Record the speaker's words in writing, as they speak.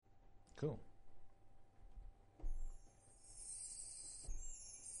Cool.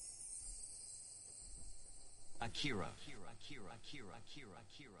 Akira.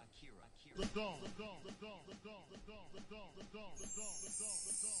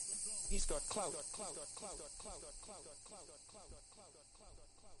 He's got clout.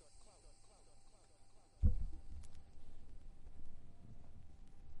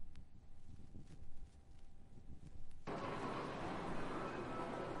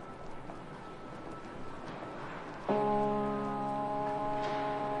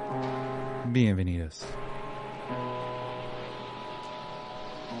 Bienvenidos.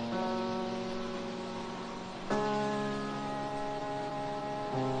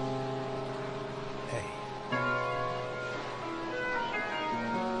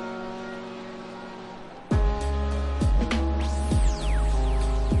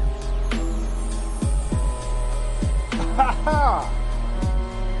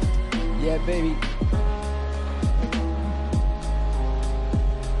 Yeah, baby.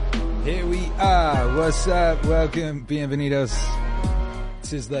 Here we are. What's up? Welcome. Bienvenidos.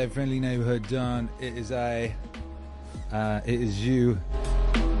 This is thy friendly neighborhood Don. It is I. It is you.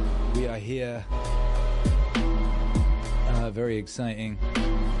 We are here. Very exciting.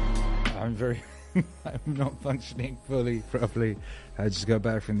 I'm I'm not functioning properly. I just got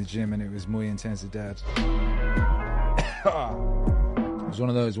back from the gym and it was muy intense, Dad. It was one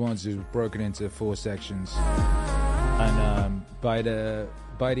of those ones that was broken into 4 sections, and by the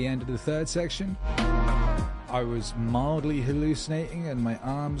end of the 3rd section, I was mildly hallucinating, and my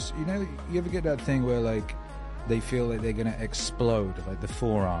arms. You know, you ever get that thing where like they feel like they're gonna explode, like the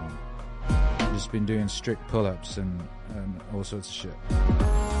forearm. I've just been doing strict pull-ups and all sorts of shit,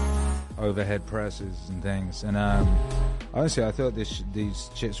 overhead presses and things, and honestly, I thought these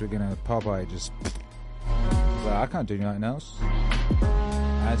chits were gonna Popeye just. But I can't do nothing else.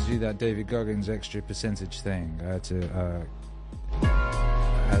 I had to do that David Goggins extra percentage thing. I had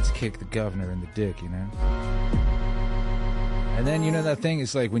to kick the governor in the dick, you know. And then, you know that thing,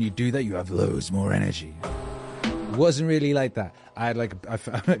 it's like when you do that, you have loads more energy. It wasn't really like that. I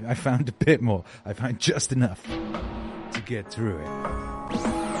found a bit more. I found just enough to get through it.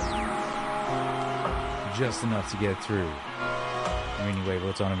 Just enough to get through. Anyway,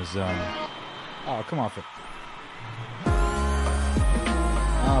 autonomous zone. Oh, come off it.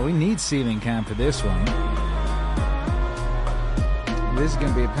 Oh, we need ceiling cam for this one. This is going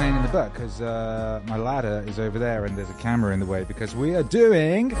to be a pain in the butt because my ladder is over there and there's a camera in the way because we are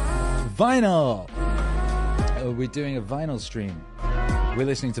doing vinyl. Oh, we're doing a vinyl stream. We're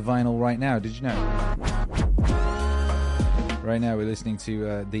listening to vinyl right now. Did you know? Right now we're listening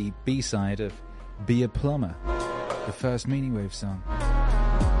to the B-side of Be a Plumber, the first Meaningstream song.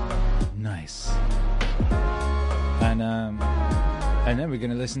 Nice. And then we're going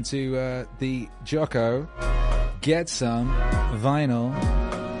to listen to the Jocko Get Some Vinyl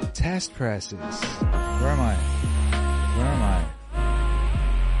Test Presses. Where am I?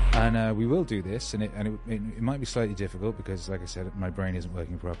 And we will do this, and it might be slightly difficult because, like I said, my brain isn't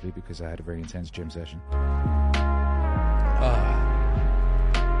working properly because I had a very intense gym session.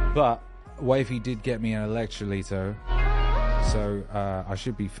 But wifey did get me an electrolyto, so I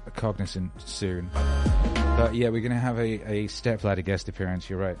should be cognizant soon. But yeah, we're going to have a stepladder guest appearance,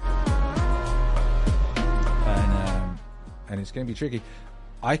 you're right. And it's going to be tricky.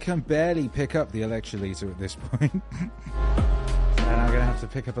 I can barely pick up the electrolyto at this point. And I'm going to have to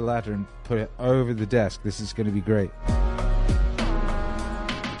pick up a ladder and put it over the desk. This is going to be great.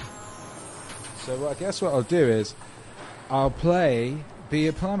 So I guess what I'll do is I'll play Be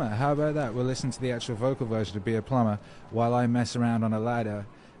a Plumber. How about that? We'll listen to the actual vocal version of Be a Plumber while I mess around on a ladder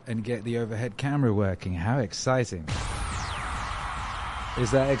and get the overhead camera working. How exciting.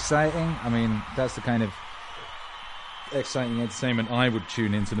 Is that exciting? I mean, that's the kind of exciting entertainment I would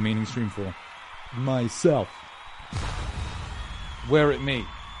tune into the Meaningstream for. Myself. Wear it me.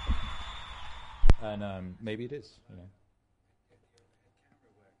 And maybe it is, you know.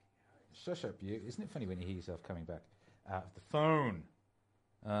 Shush up, you. Isn't it funny when you hear yourself coming back out of the phone?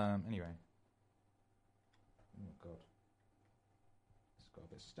 Anyway. Oh, God. It's got a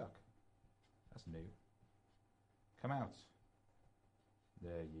bit stuck. That's new. Come out.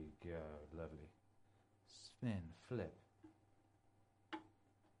 There you go. Lovely. Spin, flip.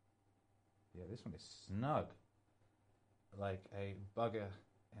 Yeah, this one is snug. Like a bugger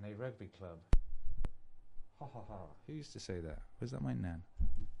in a rugby club. Ha ha ha. Who used to say that? Was that my nan?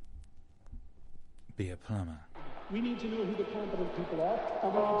 Be a plumber. We need to know who the competent people are,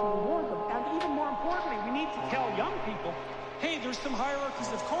 and we need to reward them. And even more importantly, we need to tell young people, hey, there's some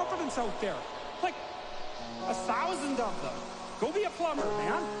hierarchies of competence out there. Like 1,000 of them. Go be a plumber,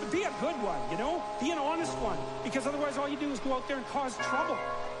 man. Be a good one, you know? Be an honest one. Because otherwise all you do is go out there and cause trouble.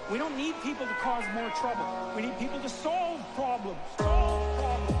 We don't need people to cause more trouble. We need people to solve problems. Solve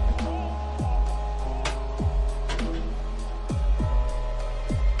problems.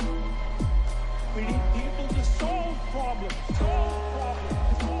 We need people to solve problems. Solve problems.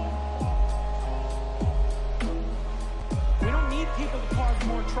 We don't need people to cause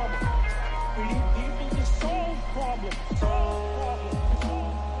more trouble. We need people to solve problems. Solve problems.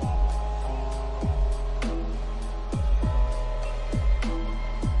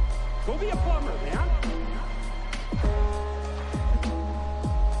 Go be a plumber, man.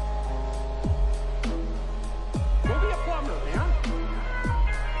 Go be a plumber, man.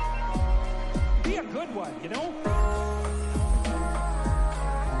 Be a good one, you know?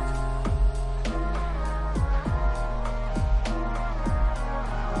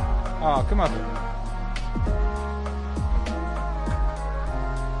 Oh, come on.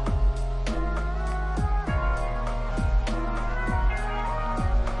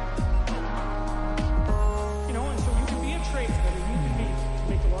 You know, and so you can be a tradesman, and you can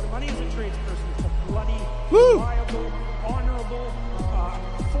make a lot of money as a tradesperson. It's a bloody, Woo! reliable, honorable,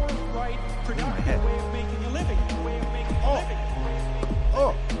 forthright, productive way of making a living. Way of making a living.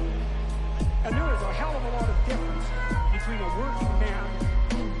 Oh. And there is a hell of a lot of difference between a working man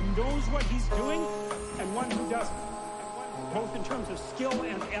who knows what he's doing and one who doesn't. Both in terms of skill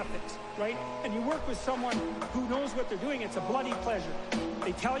and ethics, right? And you work with someone who knows what they're doing, it's a bloody pleasure.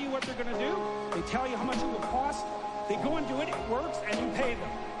 They tell you what they're going to do. They tell you how much it will cost. They go and do it. It works, and you pay them.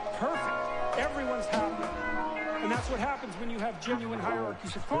 Perfect. Everyone's happy. And that's what happens when you have genuine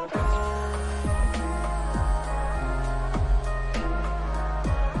hierarchies of competence.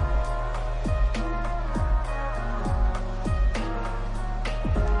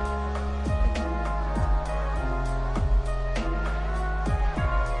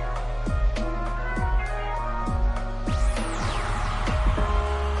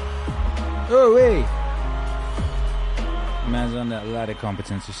 Oh, hey! Man's on that ladder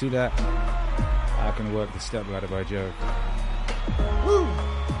competence. You see that? I can work the step ladder by Jocko. Woo!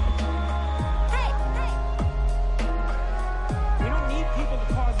 We don't need people to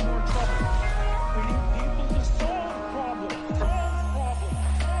cause more trouble. We need people to solve problems. Solve problems.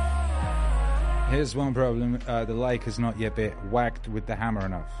 Here's one problem. The like has not yet been whacked with the hammer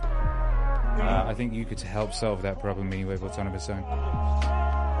enough. I think you could help solve that problem, Meaningstream Autonomous Zone.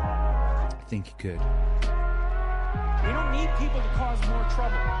 I think you could. We don't need people to cause more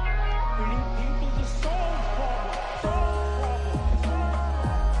trouble. We need people to solve problems. Solve problems.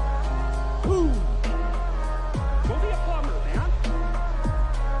 Woo! Go be a plumber, man.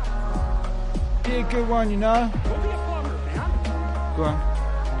 Be a good one, you know? Go be a plumber, man. Go on.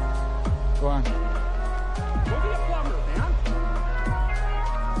 Go on. Go be a plumber, man.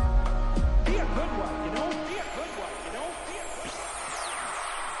 Be a good one, you know? Be a good one, you know? Be a good one.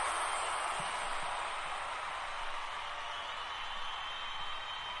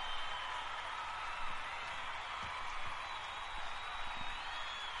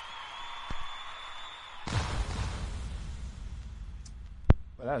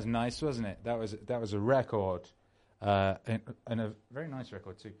 Well, that was nice, wasn't it? That was a record, and a very nice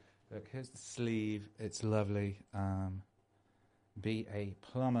record too. Look, here's the sleeve. It's lovely. Be a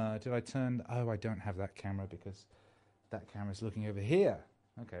plumber. Did I turn? Oh, I don't have that camera because that camera's looking over here.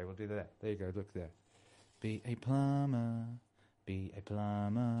 Okay, we'll do that. There you go. Look there. Be a plumber. Be a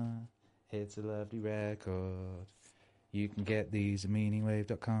plumber. It's a lovely record. You can get these at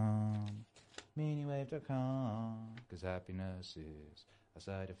meaningwave.com. Meaningwave.com. Because happiness is a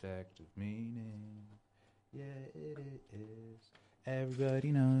side effect of meaning. Yeah, it is.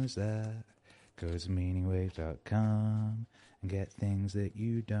 Everybody knows that. Go to meaningwave.com and get things that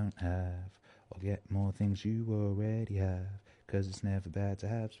you don't have. Or get more things you already have. Because it's never bad to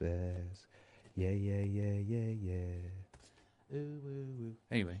have spares. Yeah, yeah, yeah, yeah, yeah. Ooh, ooh, ooh.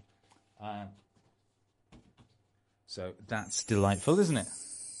 Anyway. So that's delightful, isn't it?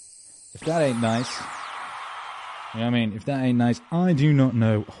 If that ain't nice, you know what I mean? If that ain't nice, I do not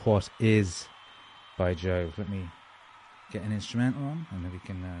know what is. By Jove, let me get an instrumental on, and then we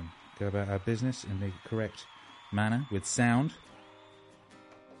can go about our business in the correct manner with sound.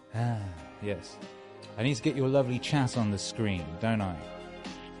 Ah, yes. I need to get your lovely chat on the screen, don't I?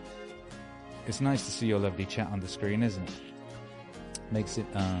 It's nice to see your lovely chat on the screen, isn't it? Makes it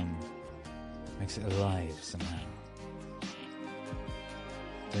alive somehow.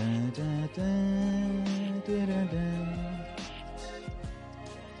 Da, da, da, da, da, da.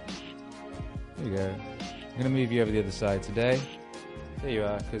 There you go. I'm going to move you over the other side today. There you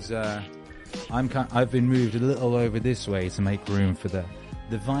are, because I've been moved a little over this way to make room for the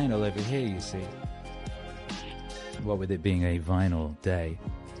vinyl over here, you see. What with it being a vinyl day.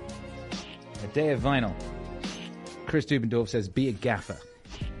 A day of vinyl. Chris Dubendorf says, be a gaffer.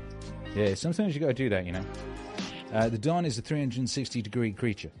 Yeah, sometimes you got to do that, you know. The Don is a 360-degree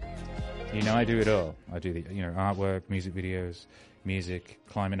creature. You know, I do it all. I do the, you know, artwork, music videos, music,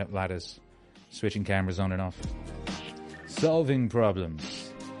 climbing up ladders, switching cameras on and off, solving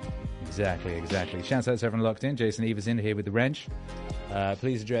problems. Exactly. Shouts out to everyone locked in. Jason Eva's in here with the wrench.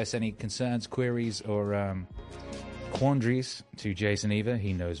 Please address any concerns, queries, or quandaries to Jason Eva.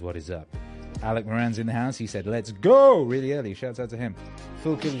 He knows what is up. Alec Moran's in the house. He said, let's go! Really early. Shouts out to him.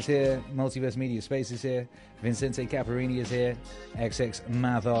 Full Kill is here. Multiverse Media Space is here. Vincente Caparini is here. XX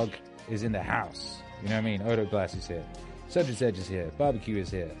Mathog is in the house. You know what I mean? Odo Glass is here. Subject Edge is here. Barbecue is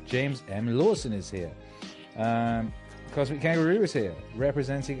here. James M. Lawson is here. Cosmic Kangaroo is here,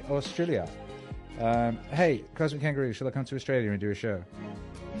 representing Australia. Hey, Cosmic Kangaroo, shall I come to Australia and do a show?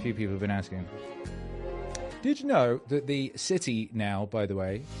 A few people have been asking. Did you know that the city now, by the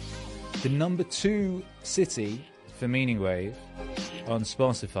way, the number 2 city for Meaning Wave on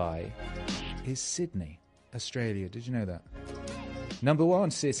Spotify is Sydney, Australia. Did you know that? Number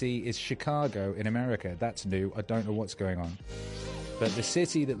 1 city is Chicago in America. That's new. I don't know what's going on. But the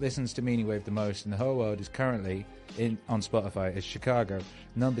city that listens to Meaning Wave the most in the whole world is currently on Spotify is Chicago.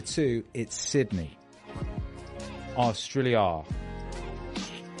 Number 2, it's Sydney, Australia.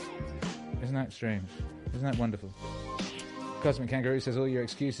 Isn't that strange? Isn't that wonderful? Cosmic Kangaroo says all your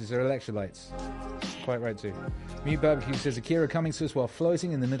excuses are electrolytes. Quite right too. Mute Barbecue says Akira coming to us while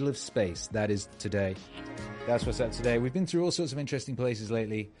floating in the middle of space. That is today. That's what's up today. We've been through all sorts of interesting places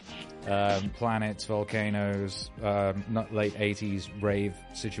lately. Planets, volcanoes, not late 80s rave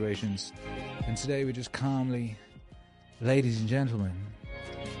situations. And today we're just calmly, ladies and gentlemen,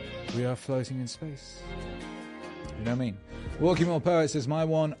 we are floating in space. You know what I mean? Walking More Poet says, my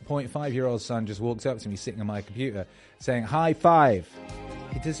 1.5-year-old son just walked up to me sitting on my computer saying, high five.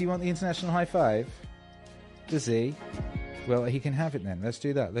 Does he want the international high five? Does he? Well, he can have it then. Let's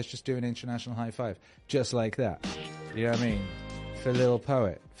do that. Let's just do an international high five. Just like that. You know what I mean? For little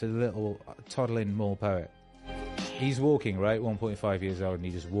poet. For the little toddling more poet. He's walking, right? 1.5 years old, and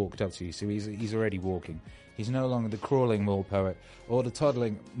he just walked up to you. So he's already walking. He's no longer the crawling mole poet or the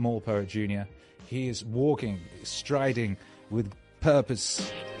toddling mole poet junior. He is walking, striding with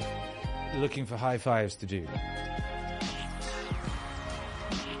purpose, looking for high fives to do.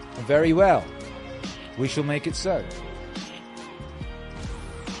 Very well. We shall make it so.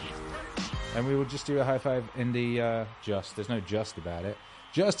 And we will just do a high five in the just. There's no just about it.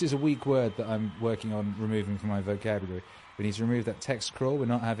 Just is a weak word that I'm working on removing from my vocabulary. We need to remove that text crawl. We're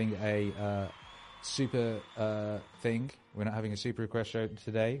not having a super thing. We're not having a super request show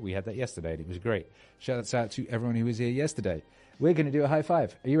today. We had that yesterday and it was great. Shout out to everyone who was here yesterday. We're going to do a high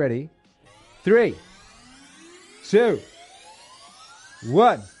five. Are you ready? 3, 2,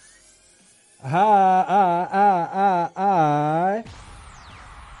 1. Hi.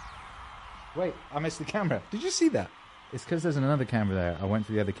 Wait, I missed the camera. Did you see that? It's because there's another camera there. I went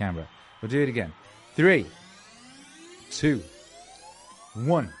for the other camera. We'll do it again. 3, 2,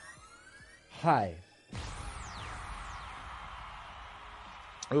 1. Hi.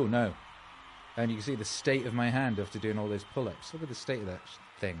 Oh, no. And you can see the state of my hand after doing all those pull-ups. Look at the state of that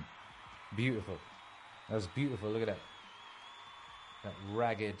thing. Beautiful. That was beautiful. Look at that. That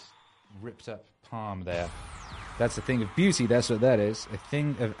ragged, ripped-up palm there. That's a thing of beauty. That's what that is. A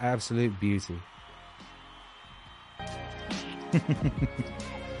thing of absolute beauty.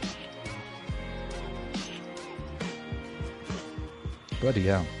 Bloody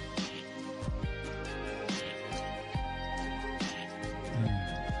hell.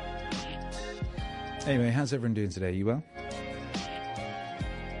 Anyway, how's everyone doing today? You well?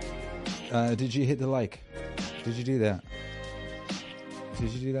 Did you hit the like? Did you do that? Did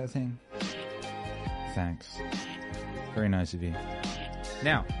you do that thing? Thanks. Very nice of you.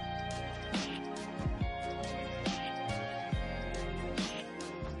 Now,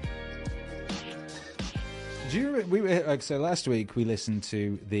 do you? So last week we listened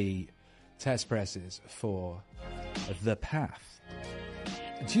to the test presses for The Path.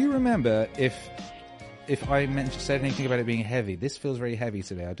 Do you remember if I said anything about it being heavy? This feels very heavy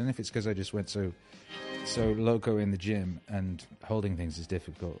today. I don't know if it's because I just went so loco in the gym and holding things is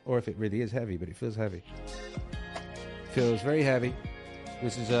difficult, or if it really is heavy, but it feels heavy. Feels very heavy.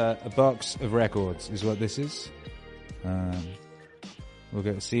 This is a box of records is what this is. We'll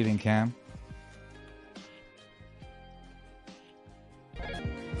go to ceiling cam.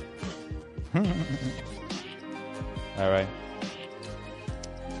 Alright.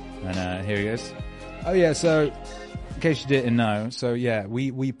 And here we Oh, yeah, so in case you didn't know, so yeah,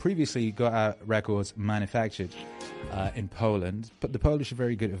 we previously got our records manufactured in Poland, but the Polish are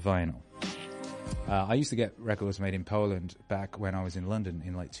very good at vinyl. I used to get records made in Poland back when I was in London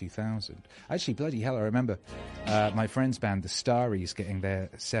in like 2000. Actually, bloody hell, I remember my friend's band, the Starries, getting their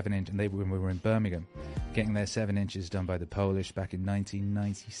 7-inch, and when we were in Birmingham, getting their 7 inches done by the Polish back in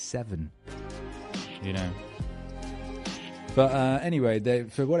 1997. You know. But anyway,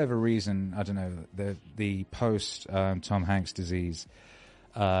 for whatever reason, I don't know, the post Tom Hanks disease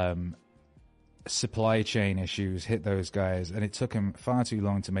supply chain issues hit those guys, and it took them far too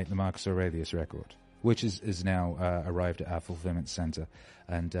long to make the Marcus Aurelius record, which is now arrived at our fulfillment center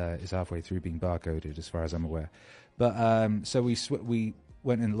and is halfway through being barcoded, as far as I'm aware. But so we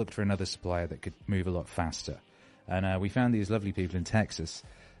went and looked for another supplier that could move a lot faster, and we found these lovely people in Texas,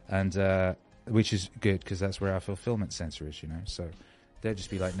 and which is good because that's where our fulfillment center is, you know. So they'll just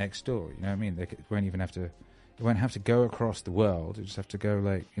be like next door, you know what I mean? They won't even have to. It won't have to go across the world. It just have to go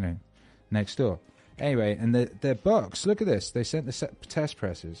like, you know, next door. Anyway, and their box, look at this. They sent the test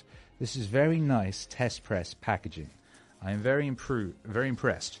presses. This is very nice test press packaging. I am very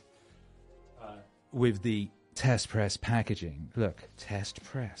impressed with the test press packaging. Look, test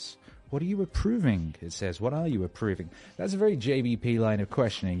press. What are you approving? It says, what are you approving? That's a very JBP line of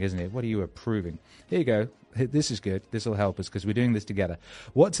questioning, isn't it? What are you approving? Here you go. This is good. This will help us because we're doing this together.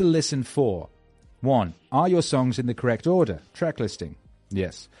 What to listen for? 1, are your songs in the correct order? Track listing.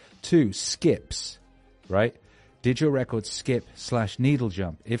 Yes. 2, skips, right? Did your record skip/needle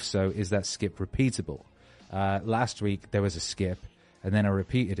jump? If so, is that skip repeatable? Last week there was a skip, and then I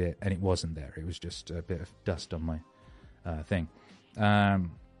repeated it, and it wasn't there. It was just a bit of dust on my thing.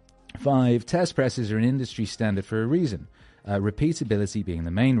 5, test presses are an industry standard for a reason. Repeatability being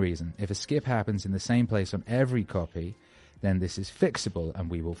the main reason. If a skip happens in the same place on every copy, then this is fixable, and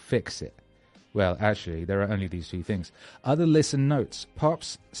we will fix it. Well, actually, there are only these 2 things. Other listen notes.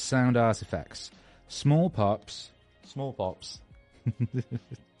 Pops, sound artifacts. Small pops.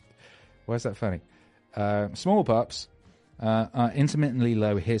 Why is that funny? Small pops are intermittently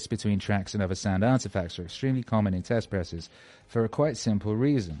low hiss between tracks and other sound artifacts are extremely common in test presses for a quite simple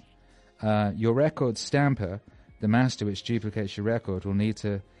reason. Your record stamper, the master which duplicates your record, will need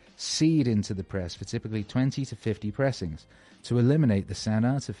to seed into the press for typically 20 to 50 pressings to eliminate the sound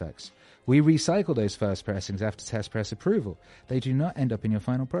artifacts. We recycle those first pressings after test press approval. They do not end up in your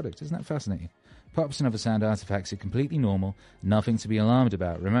final product. Isn't that fascinating? Pops and other sound artifacts are completely normal, nothing to be alarmed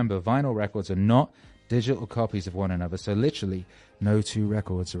about. Remember, vinyl records are not digital copies of one another, so literally no 2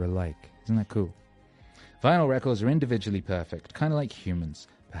 records are alike. Isn't that cool? Vinyl records are individually perfect, kind of like humans.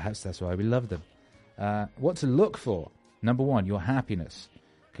 Perhaps that's why we love them. What to look for? Number 1, your happiness.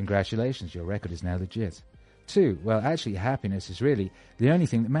 Congratulations, your record is now legit. 2, well, actually, happiness is really the only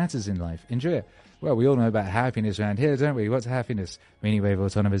thing that matters in life. Enjoy it. Well, we all know about happiness around here, don't we? What's happiness? Meaning wave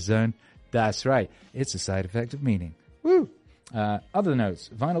autonomous zone? That's right. It's a side effect of meaning. Woo! Other notes.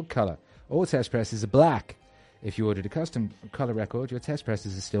 Vinyl color. All test presses are black. If you ordered a custom color record, your test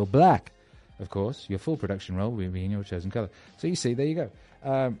presses are still black. Of course, your full production roll will be in your chosen color. So you see, there you go.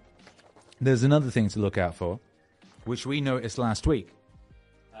 There's another thing to look out for, which we noticed last week.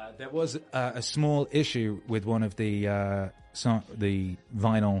 There was a small issue with one of the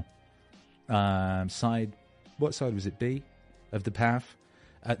vinyl side. What side was it? B of the path.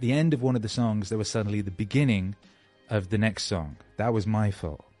 At the end of one of the songs, there was suddenly the beginning of the next song. That was my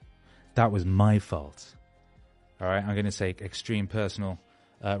fault. All right, I'm going to take extreme personal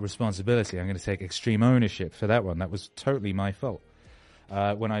responsibility. I'm going to take extreme ownership for that one. That was totally my fault.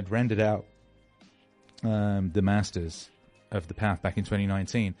 When I'd rendered out the masters of the path back in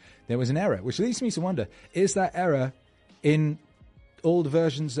 2019, there was an error, which leads me to wonder, is that error in all the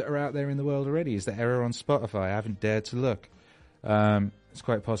versions that are out there in the world already? Is that error on Spotify? I haven't dared to look. It's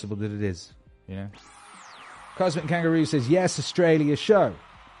quite possible that it is, you know. Cosmic Kangaroo says, yes, Australia show.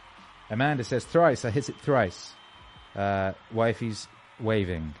 Amanda says, thrice. I hit it thrice. Wifey's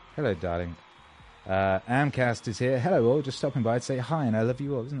waving. Hello, darling. Amcast is here. Hello, all. Just stopping by to say hi, and I love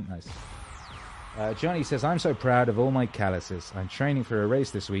you all. Isn't it nice? Johnny says, I'm so proud of all my calluses. I'm training for a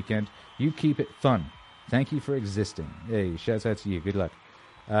race this weekend. You keep it fun. Thank you for existing. Hey, shout out to you. Good luck.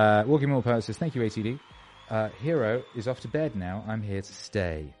 Walking More Power says, thank you, ATD. Hero is off to bed now. I'm here to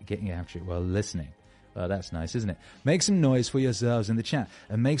stay. Getting after it while listening. Well, that's nice, isn't it? Make some noise for yourselves in the chat.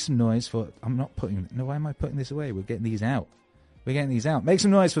 And make some noise for... why am I putting this away? We're getting these out. Make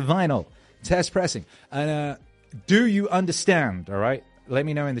some noise for vinyl. Test pressing. And do you understand, all right? Let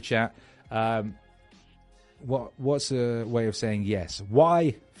me know in the chat. What's a way of saying yes?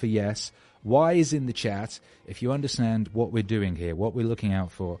 Why for yes? Why is in the chat if you understand what we're doing here, what we're looking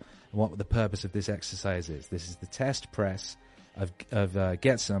out for. what the purpose of this exercise is. This is the test press of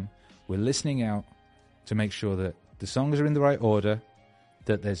Get Some. We're listening out to make sure that the songs are in the right order,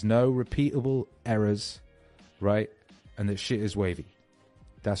 that there's no repeatable errors, right? And that shit is wavy.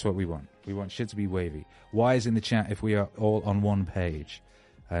 That's what we want. We want shit to be wavy. Why is in the chat if we are all on one page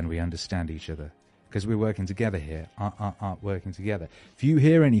and we understand each other? Because we're working together here. Working together. If you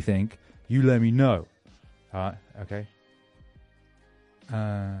hear anything, you let me know. Okay?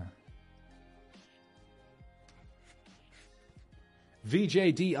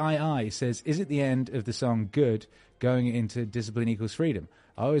 VJDII says, is it the end of the song Good going into Discipline Equals Freedom?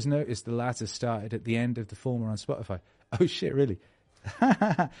 I always noticed the latter started at the end of the former on Spotify. Oh shit, really?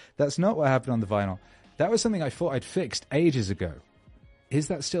 That's not what happened on the vinyl. That was something I thought I'd fixed ages ago. Is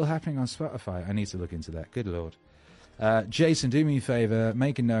that still happening on Spotify? I need to look into that. Good Lord. Jason, do me a favor.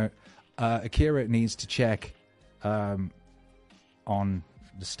 Make a note. Akira needs to check on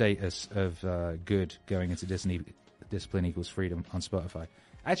the status of Good going into Discipline Equals Freedom on Spotify.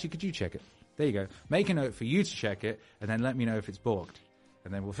 Actually, could you check it? There you go. Make a note for you to check it, and then let me know if it's balked.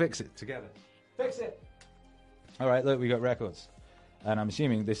 And then we'll fix it together. Fix it! All right, look, we got records. And I'm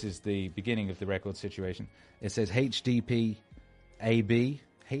assuming this is the beginning of the record situation. It says HDP AB.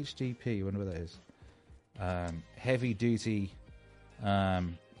 HDP, I wonder what that is. Heavy duty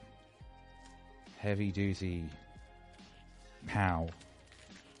POW.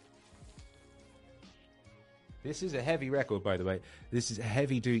 This is a heavy record, by the way. This is a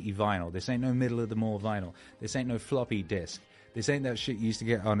heavy-duty vinyl. This ain't no middle-of-the-mall vinyl. This ain't no floppy disk. This ain't that shit you used to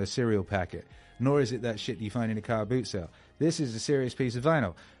get on a cereal packet. Nor is it that shit you find in a car boot sale. This is a serious piece of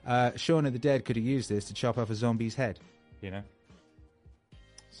vinyl. Shaun of the Dead could have used this to chop off a zombie's head, you know?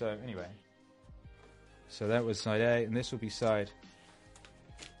 So, anyway. So that was side A, and this will be side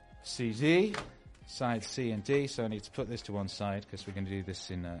CD, side C and D. So I need to put this to one side, because we're going to do this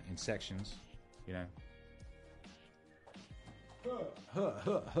in sections, you know?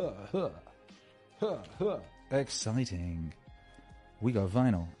 Exciting. We got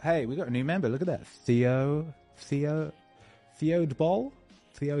vinyl. Hey, we got a new member. Look at that. Theode Ball?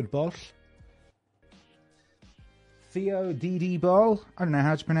 Theode Bosch? Theo DD Ball? I don't know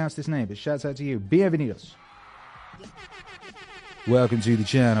how to pronounce this name, but shouts out to you. Bienvenidos. Welcome to the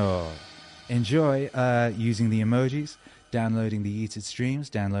channel. Enjoy using the emojis, downloading the yeeted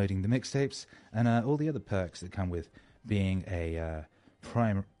streams, downloading the mixtapes, and all the other perks that come with being a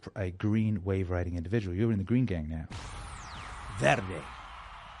green wave riding individual. You're in the green gang now. Verde.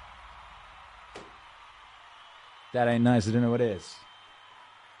 That ain't nice. I don't know what is.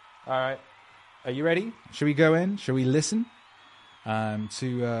 All right. Are you ready? Shall we go in? Shall we listen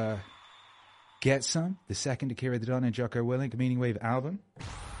to Get Some, the second Akira the Don and Jocko Willink Meaning Wave album?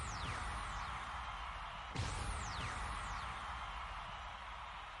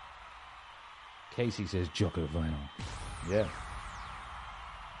 Casey says Jocko vinyl. Yeah.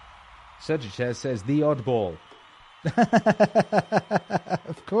 Sujachez says the oddball.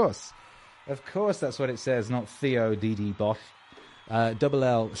 Of course. Of course that's what it says, not Theo DD Bosch. Double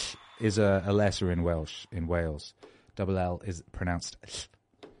L is a lesser in Wales. Double L is pronounced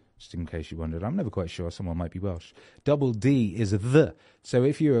just in case you wondered. I'm never quite sure. Someone might be Welsh. Double D is the. So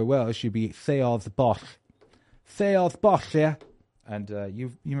if you were Welsh, you'd be Theodd Bosch. Theodd Bosch, yeah? And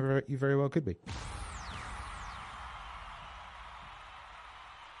you very well could be.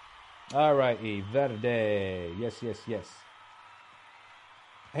 All righty, Verde. Yes.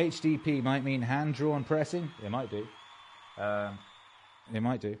 HDP might mean hand-drawn pressing. It might do. It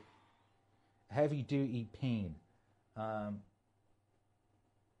might do. Heavy-duty peen.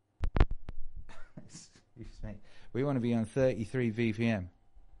 Excuse me. We want to be on 33 VPM.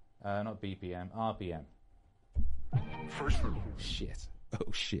 Not BPM, RPM. First.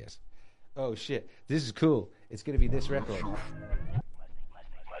 Oh, shit. This is cool. It's going to be this record.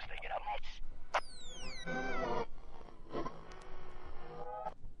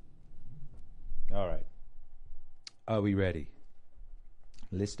 All right. Are we ready?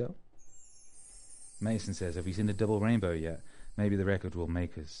 Listo? Mason says, have you seen a double rainbow yet? Maybe the record will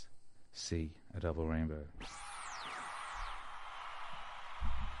make us see a double rainbow.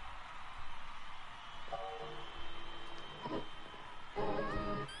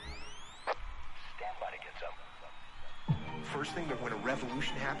 First thing, that when a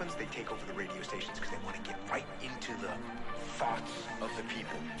revolution happens, they take over the radio stations because they want to get right into the thoughts of the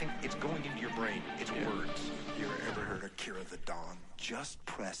people. It's going into your brain. It's words. You ever heard of Akira the Don? Just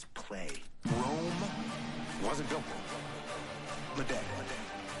press play. Rome wasn't built. The dead.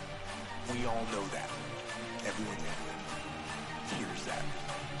 We all know that. Everyone hears that.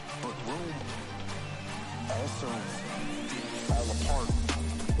 But Rome also didn't fall apart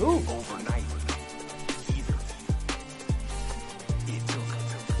overnight either. It took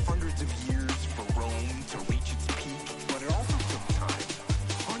hundreds of years for Rome to reach its peak, but it also took time,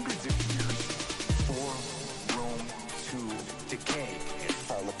 hundreds of years, for Rome to decay and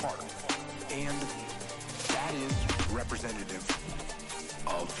fall apart. And that is representative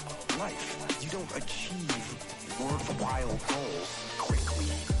of life. You don't achieve worthwhile goals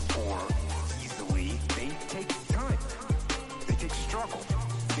quickly or easily. They take time. They take struggle.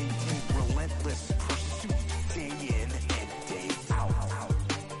 They take relentless pursuit, day in and day out.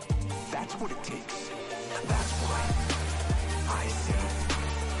 That's what it takes. That's why I say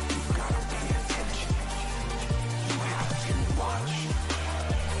you've got to pay attention. You have to watch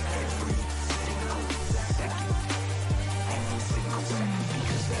every single second. Every single second,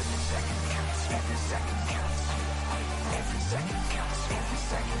 because every second counts. Every second counts. Every second counts. Every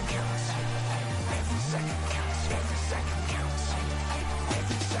second counts. Every second counts. Every second counts.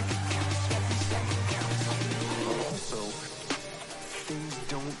 Every second counts. Every second counts. Also, things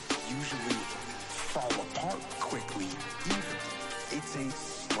don't usually fall apart quickly either. It's a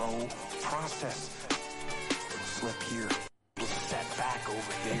slow process. Slip here, a little setback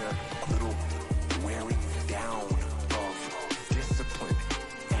over there, a little wearing down of discipline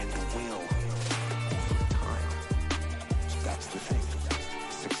and will over time. So that's the thing.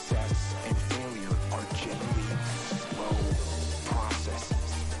 Success and failure are generally slow processes.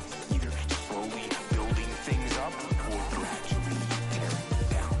 Either slowly building things up or gradually tearing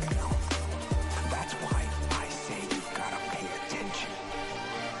them down. That's why I say you've got to pay attention.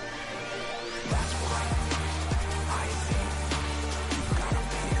 That's why I say you've got to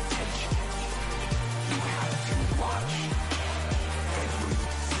pay attention. You have to watch every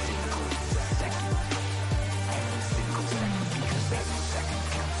single second. Every single second, because every second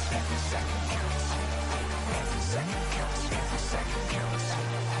counts. Every second counts. Every second counts. Every second counts.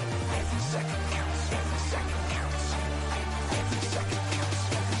 Every second counts. Every second counts. Every second counts.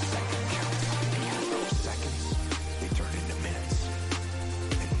 Every second counts. Because those seconds, they turn into minutes.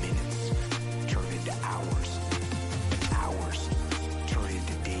 And minutes turn into hours. And hours turn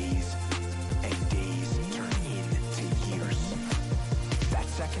into days. And days turn into years. That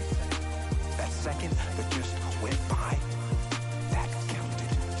second that just went by, that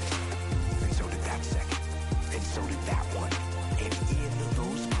counted. And so did that second. And so did that one. And in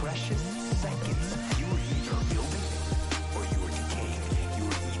those precious seconds, you were either building or you were decaying. You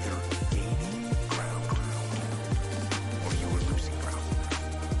were either gaining ground or you were losing ground.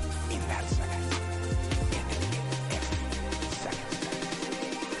 In that second. And in every second.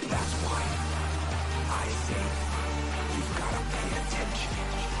 That's why I say you've got to pay attention.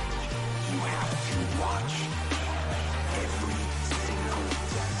 You have to watch every single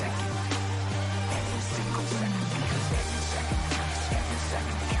second. Every single second, because every second counts. Every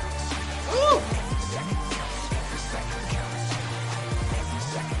second counts. Every second counts. Every second counts. Every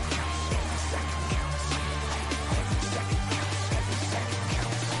second counts. Every second counts. Every second counts. Every second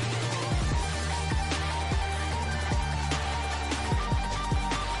counts.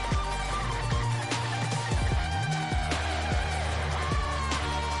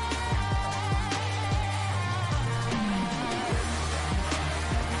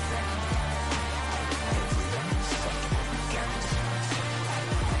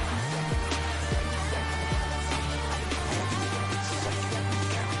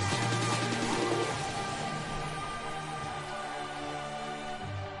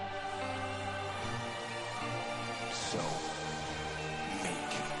 So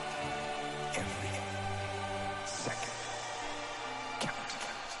make every second count.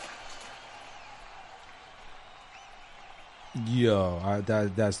 Yo,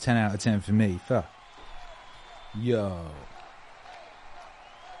 that's 10 out of 10 for me. Fuck. Yo.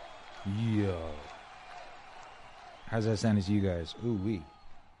 How's that sounding to you guys? Ooh wee.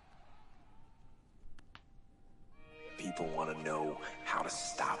 People want to know how to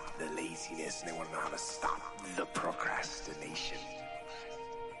stop the laziness, and they want to know how to stop the procrastination.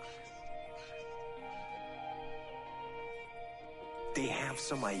 They have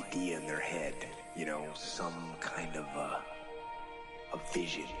some idea in their head, some kind of a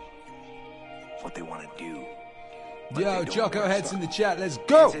vision, what they want to do. Yo, Jocko heads in the chat. Let's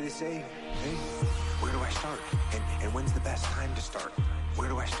go. They say, hey, where do I start? And when's the best time to start? Where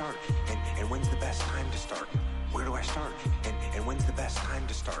do I start? And when's the best time to start? Where do I start? And when's the best time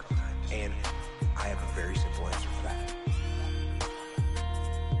to start? And I have a very simple answer for that.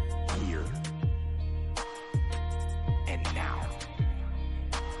 Here and now.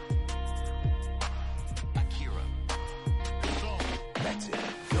 Akira. That's it.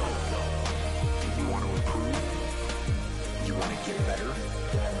 Go. You want to improve? You want to get better?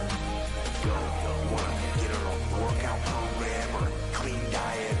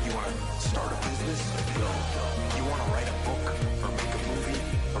 business? You want to write a book or make a movie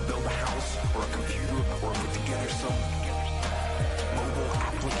or build a house or a computer or put together some mobile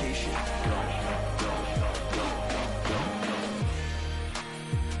application?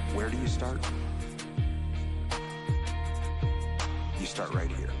 Where do you start? You start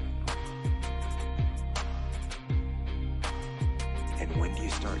right here. And when do you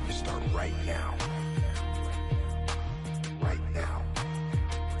start? You start right now. Right now.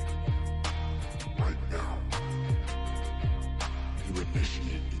 Right now. You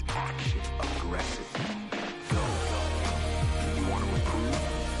initiate the action aggressively. Go. You want to improve?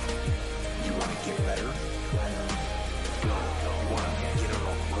 You want to get better? Go. You want to get on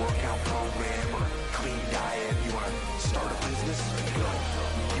a workout program or clean diet? You want to start a business? Go.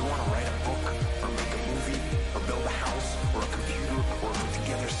 You want to write a book or make a movie or build a house or a computer or put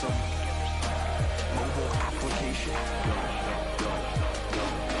together some mobile application?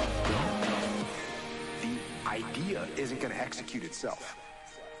 The idea isn't going to execute itself.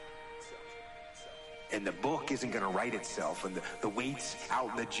 And the book isn't going to write itself. And the weights out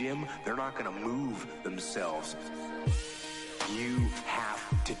in the gym, they're not going to move themselves. You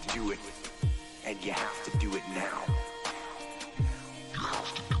have to do it. And you have to do it now.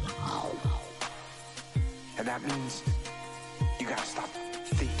 And that means you got to stop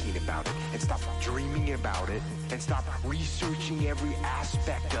thinking about it and stop dreaming about it and stop researching every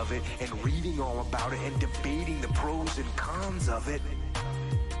aspect of it and reading all about it and debating the pros and cons of it.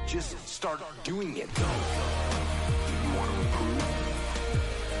 Just start doing it. You want to improve?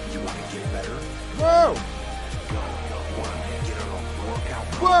 You want to get better? Whoa! You want to get on a workout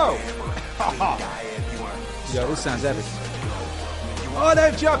Whoa! program or clean diet? You want to Yo, this sounds epic. Oh,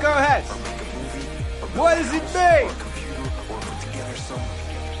 no, Jocko heads! make a movie or build What a does it house mean? or a computer or put together some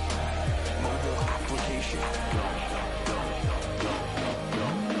mobile application?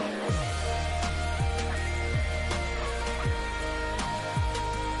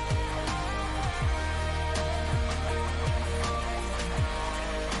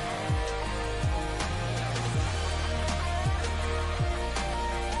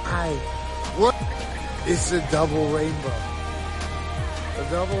 What? It's a double rainbow. A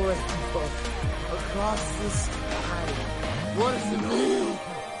double rainbow across the sky. What does it mean?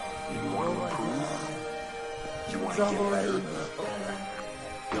 You want to improve? You want to Double get better? rainbow.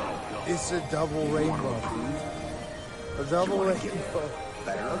 It's a double rainbow. A double rainbow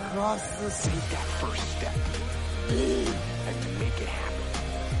Better? across the sky. Take that first step and make it happen.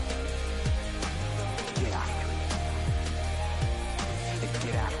 Get after it. And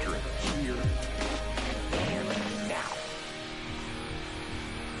get after it here and now.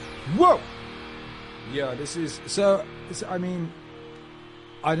 Whoa! Yeah, this is... So, I mean...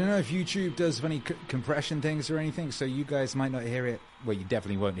 I don't know if YouTube does funny compression things or anything, so you guys might not hear it. Well, you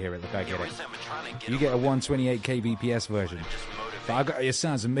definitely won't hear it. Look, I get it. You get a 128 kbps version. But it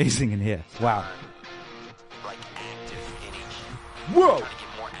sounds amazing in here. Wow. Like active energy. Whoa! Trying to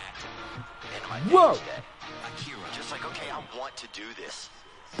get more active. And my Whoa! day, like hero. Just like, okay, I want to do this.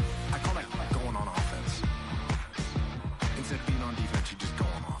 I call that going on offense. Instead of being on defense, you just go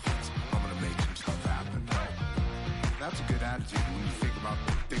on offense. I'm going to make some stuff happen. That's a good attitude when you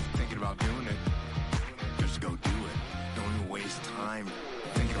thinking about doing it. Just go do it. Don't even waste time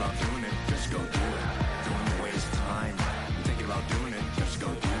thinking about doing it. Just go do it. Don't even waste time thinking about doing it. Just go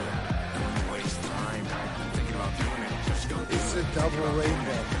do it. Don't even waste time thinking about doing it. Just go do it. It's a double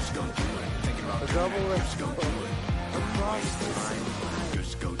rainbow. Just go do it. Thinking about A doing double it. Just go rainbow do it. across the sky.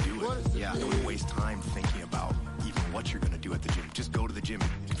 Just go do it. Yeah, don't waste time thinking about even what you're going to do at the gym. Just go to the gym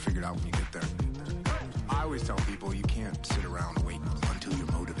and figure it out when you get there. I always tell people you can't sit around and wait until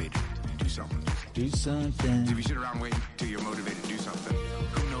you're motivated to do something. Do something. If you sit around waiting until you're motivated to do something,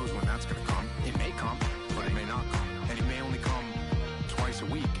 who knows when that's going to come? It may come, but it may not come. And it may only come twice a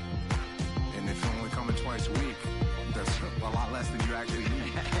week. And if it's only coming twice a week, that's a lot less than you actually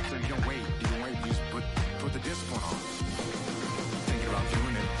need. So you don't wait. You don't wait. You just put the discipline on. Thinking about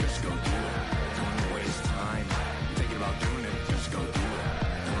doing it, just go do it. Don't waste time. Thinking about doing it, just go do it.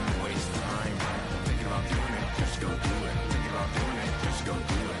 Don't waste time. Thinking about doing it, just go do it. Thinking about doing it, just go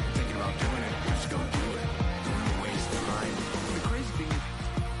do it. Thinking about doing it, just go do it. Don't waste time. The crazy thing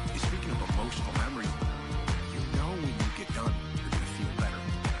is, speaking of emotional memory, you know when you get done, you're gonna feel better.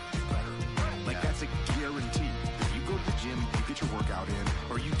 Like that's a guarantee. If you go to the gym, you get your workout in,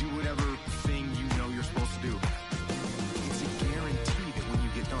 or you do whatever thing you know you're supposed to do,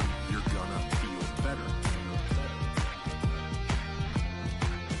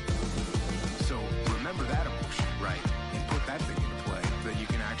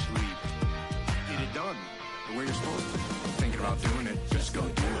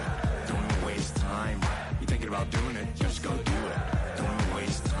 about doing it, just go do it. Don't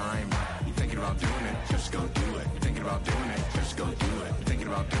waste time. You thinking about doing it, just go do it. You thinking about doing it, just go do it. You thinking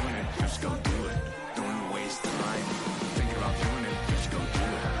about doing it, just go do it. Don't waste time. You thinking about doing it, just go do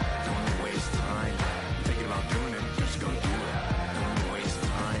it. Don't waste time. You thinking about doing it, just go do it. Don't waste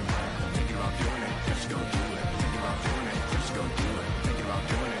time. You thinking about doing it, just go do it. You thinking about doing it, just go do it. You thinking about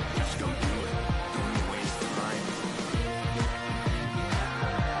doing it, just go do it. Don't waste time.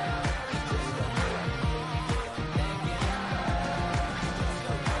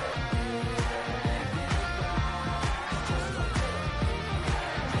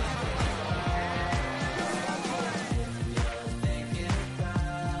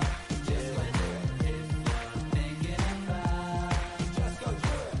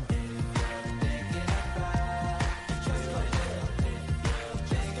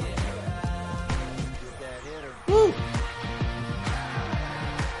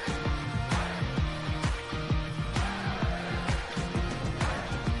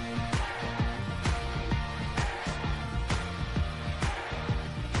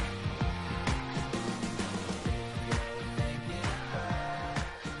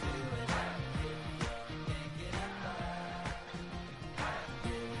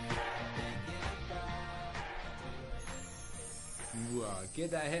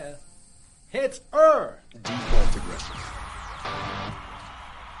 Get that hair. Hits her. Default aggressive.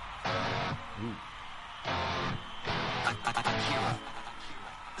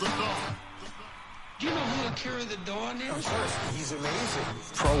 Do you know who Akira the Dawn is? Of course, he's amazing.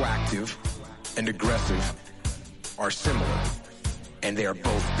 Proactive and aggressive are similar, and they are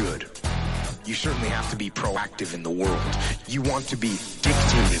both good. You certainly have to be proactive in the world. You want to be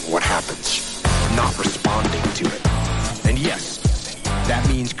dictating what happens, not responding to it. And yes, that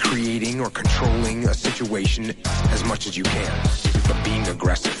means creating or controlling a situation as much as you can, but being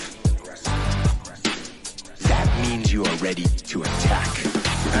aggressive. That means you are ready to attack.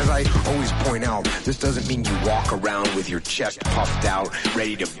 As I always point out, this doesn't mean you walk around with your chest puffed out,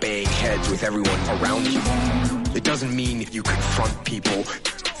 ready to bang heads with everyone around you. It doesn't mean you confront people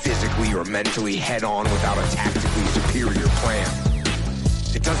physically or mentally head on without a tactically superior plan.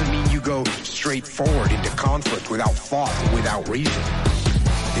 It doesn't mean you go straight forward into conflict without thought and without reason.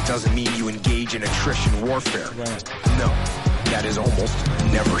 It doesn't mean you engage in attrition warfare. No, that is almost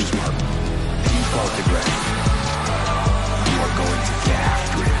never smart. Default aggressive. You are going to get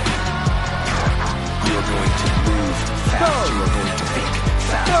after it. You are going to move fast. You are going to think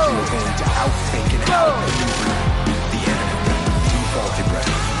fast. You are going to outthink and outmaneuver the enemy. Default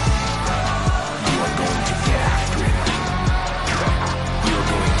aggressive. You are going to get after it. You are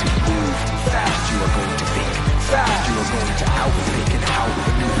going to move fast. You are going to think fast. You are going to outthink and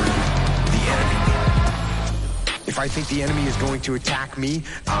outmaneuver the enemy. If I think the enemy is going to attack me,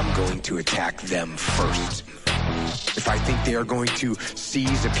 I'm going to attack them first. If I think they are going to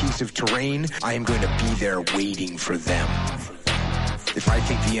seize a piece of terrain, I am going to be there waiting for them. If I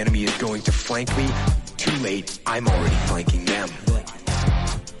think the enemy is going to flank me, too late, I'm already flanking them.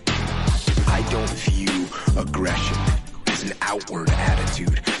 I don't view aggression as an outward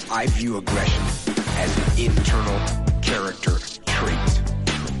attitude. I view aggression as an internal character trait.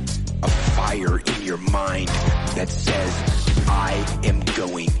 A fire in your mind that says, I am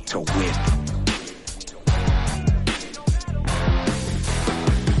going to win.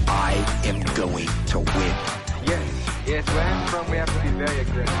 I am going to win. Yes, where I'm from, we have to be very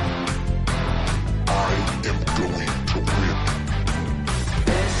aggressive. I am going to win.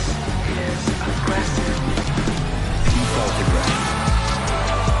 This is aggressive. Default aggressive.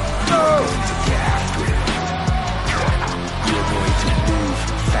 You are going to get after it. You are going to move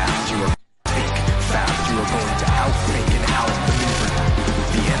fast. You are going to think fast. You are going to outthink and outmaneuver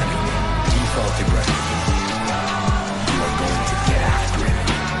the enemy. Default aggressive. You are going to get after it.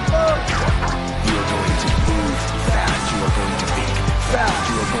 You are going to move fast. You are going to think fast.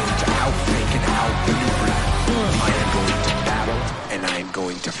 You are going to outthink and outmaneuver. I am going to battle, and I am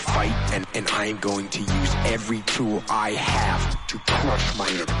going to fight, and I am going to use every tool I have to crush my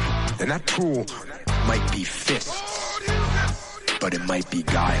enemy. And that tool might be fists, but it might be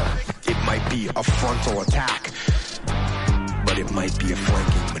guile. It might be a frontal attack, but it might be a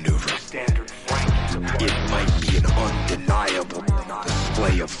flanking maneuver. Standard flank. It might be an undeniable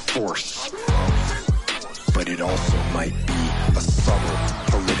display of force, but it also might be a subtle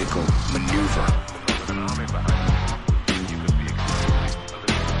political maneuver.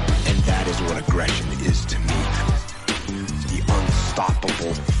 And that is what aggression is to me. The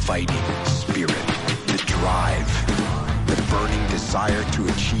unstoppable fighting spirit, the drive, the burning desire to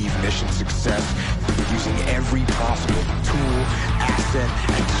achieve mission success using every possible tool, asset,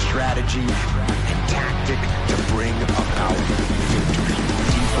 and strategy and tactic tactic to bring about victory.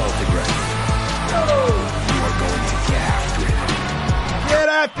 Default aggressive. You are going to get after it. Get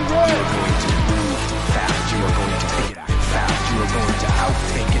after You are going to move fast. You are going to pick it up fast. You are going to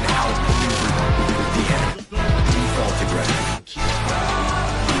outtake and outmaneuver the enemy. Default aggressive. You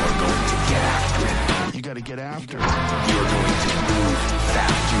are going to get after it. You got to get after it. You are going to move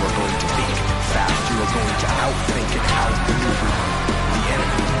fast. You are going to think fast. You are going to outthink and outmaneuver the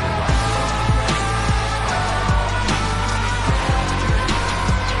enemy.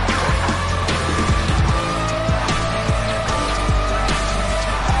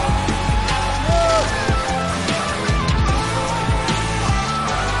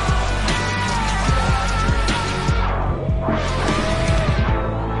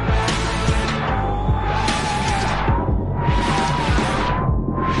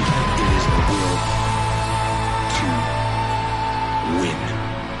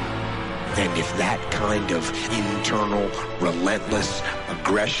 And if that kind of internal, relentless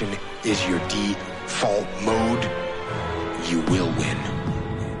aggression is your default mode, you will win.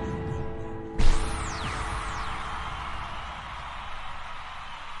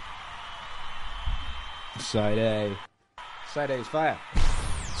 Side A. Side A is fire.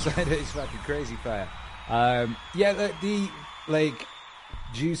 Side A is fucking crazy fire.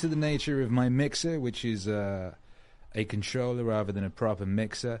 Due to the nature of my mixer, which is a controller rather than a proper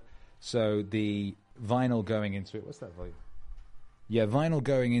mixer, so the vinyl going into it, what's that volume? Yeah, vinyl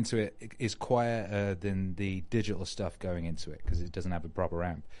going into it is quieter than the digital stuff going into it because it doesn't have a proper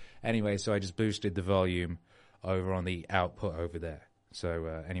amp. Anyway, so I just boosted the volume over on the output over there.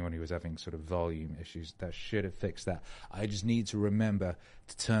 So anyone who was having sort of volume issues, that should have fixed that. I just need to remember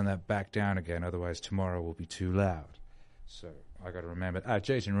to turn that back down again, otherwise tomorrow will be too loud. So I got to remember.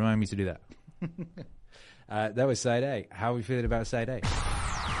 Jason, remind me to do that. That was side A. How are we feeling about side A?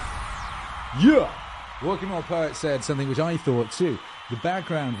 Yeah! Walking On Poet said something which I thought too. The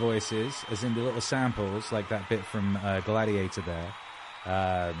background voices, as in the little samples, like that bit from Gladiator there,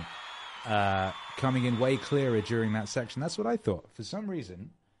 coming in way clearer during that section. That's what I thought. For some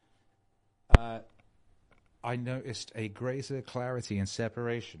reason, I noticed a greater clarity and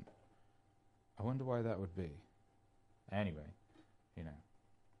separation. I wonder why that would be. Anyway, you know,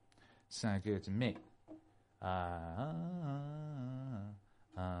 sound good to me.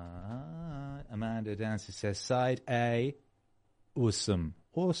 Amanda Dancer says, side A, awesome.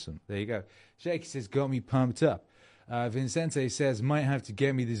 Awesome. There you go. Shaky says, got me pumped up. Vincente says, might have to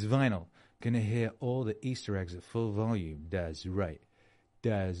get me this vinyl. Gonna hear all the Easter eggs at full volume. That's right.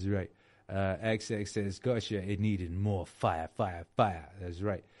 That's right. XX says, gotcha, it needed more fire, fire, fire. That's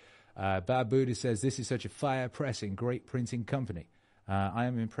right. Bad Buddha says, this is such a fire pressing, great printing company. I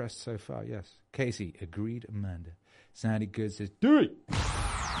am impressed so far, yes. Casey, agreed, Amanda. Sounded good says, do it!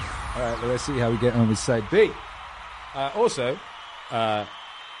 All right, let's see how we get on with side B. Also,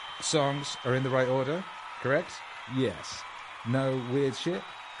 songs are in the right order, correct? Yes. No weird shit?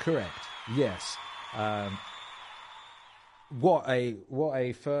 Correct. Yes. What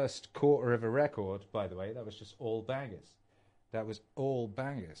a first quarter of a record, by the way. That was just all bangers. That was all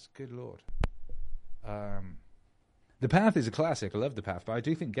bangers. Good Lord. The Path is a classic. I love The Path, but I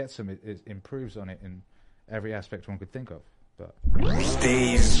do think Get Some it improves on it in every aspect one could think of. But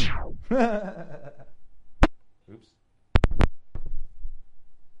Stays. Oops.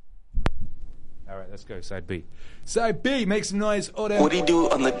 All right, let's go. Side B. Side B, make some noise. Order. What do you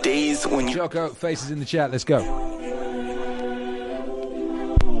do on the days when you... Jocko, faces in the chat. Let's go. All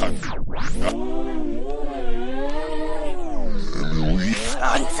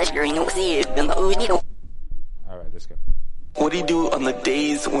right, let's go. What do you do on the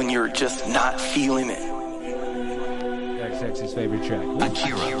days when you're just not feeling it? XX's favorite track.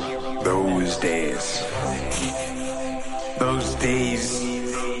 Akira. Those days. Those days.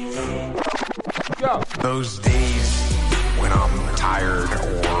 Go. Those days when I'm tired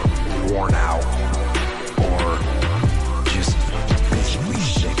or worn out or just basically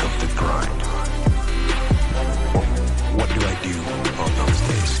sick of the grind. What do I do on those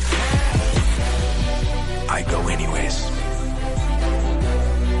days? I go anyways.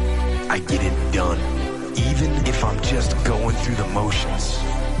 I get it done. Even if I'm just going through the motions,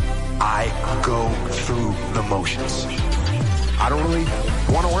 I go through the motions. I don't really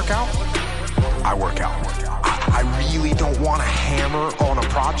want to work out. I work out. I really don't want to hammer on a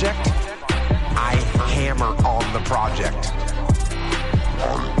project. I hammer on the project.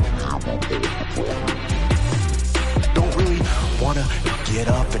 Don't really want to get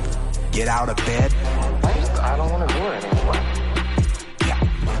up and get out of bed. I don't want to do it anymore. Yeah,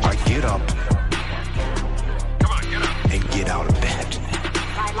 I get up. Come on, get up. And get out of bed.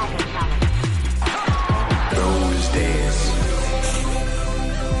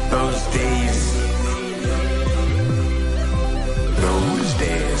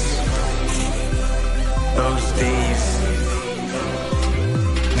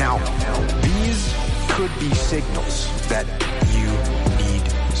 could be signals that you need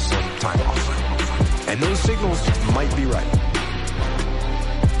some time off. And those signals might be right.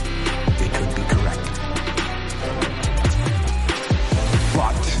 They could be correct.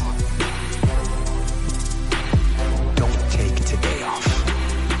 But don't take today off.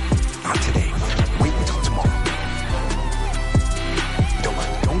 Not today. Wait until tomorrow.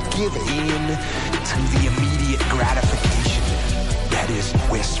 Don't give in to the immediate gratification that is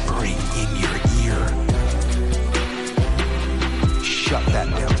whispering in your ear. Shut that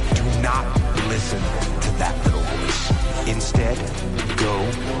down. Do not listen to that little voice. Instead,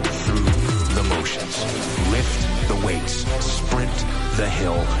 go through the motions. Lift the weights. Sprint the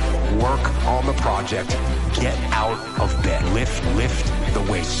hill. Work on the project. Get out of bed. Lift the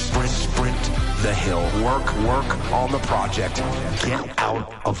weights. Sprint the hill. Work on the project. Get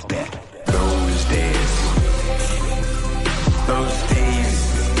out of bed. Those days.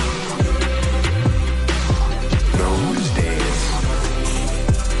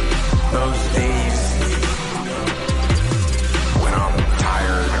 When I'm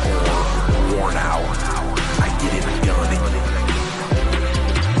tired or worn out, I get it done.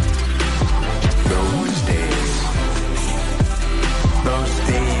 Those days.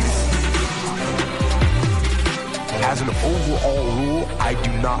 As an overall rule, I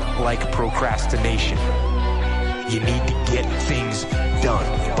do not like procrastination. You need to get things done,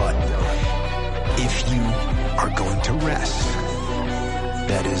 but if you are going to rest,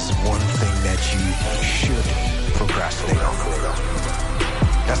 that is one thing that you should procrastinate on.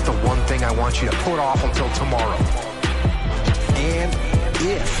 That's the one thing I want you to put off until tomorrow. And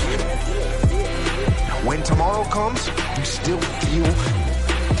if, when tomorrow comes, you still feel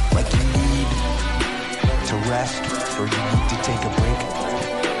like you need to rest or you need to take a break,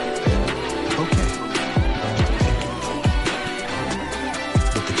 okay.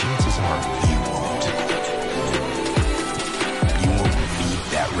 But the chances are you won't. You won't need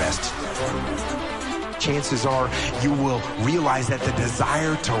that rest. Chances are you will realize that the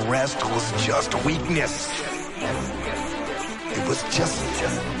desire to rest was just weakness. It was just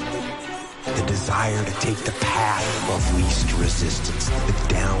the desire to take the path of least resistance, the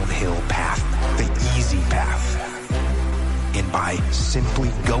downhill path, the easy path. And by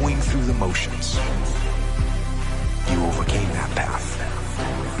simply going through the motions, you overcame that path.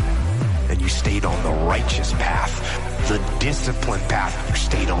 And you stayed on the righteous path, the disciplined path. You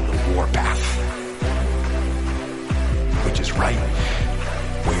stayed on the war path, which is right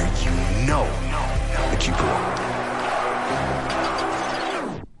where you know that you belong.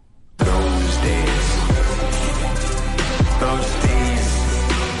 Those days.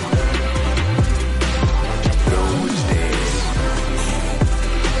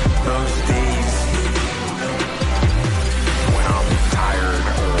 When I'm tired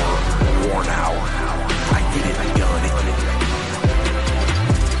or worn out, I get it done.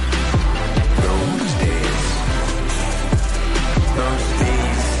 Those days.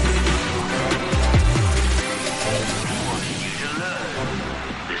 I want you to learn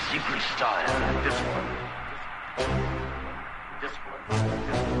the secret style. This one.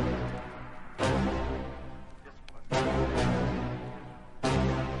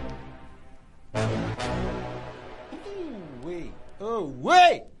 Oh,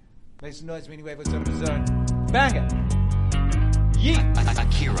 wait! Make some noise, Meaning Wave, what's up in the zone? Banger! Yeet!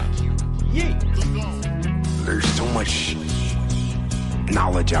 Akira. Yeet! There's so much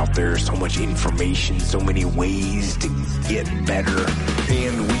knowledge out there, so much information, so many ways to get better,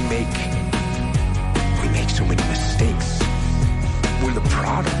 and we make so many mistakes. We're the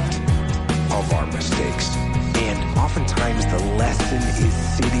product of our mistakes, and oftentimes the lesson is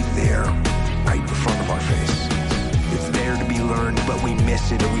sitting there right in front of our face. It's there to be learned, but we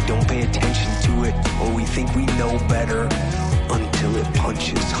miss it, or we don't pay attention to it, or we think we know better until it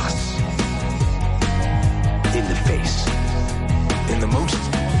punches us in the face. And the most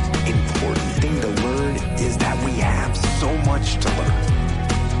important thing to learn is that we have so much to learn.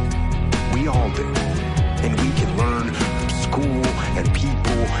 We all do. And we can learn from school and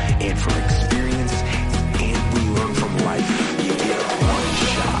people and from experience, and we learn from life. You get one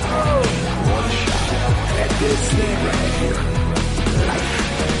shot at this thing right here. Life.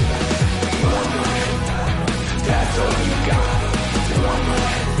 One life. That's all you got. One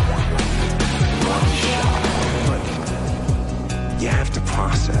life. One shot. But you have to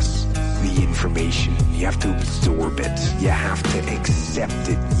process the information. You have to absorb it. You have to accept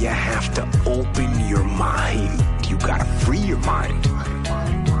it. You have to open your mind. You gotta free your mind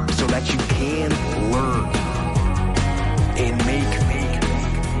so that you can learn and make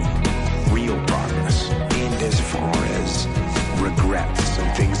real progress. And as far as regrets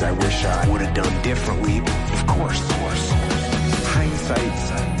and things I wish I would have done differently. Of course.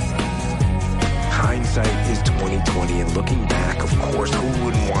 Hindsight is 20/20, and looking back, of course, who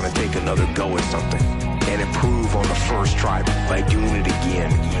wouldn't want to take another go at something and improve on the first try by doing it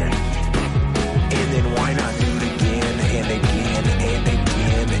again? And then why not do it again and again and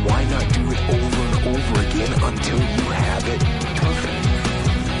again? Why not do it over and over again until you have it perfect?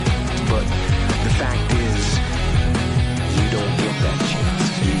 But the fact is, you don't get that chance.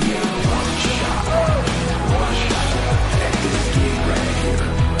 You get one shot at this gig right here.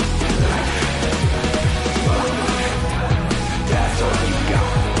 Life. That's all you got.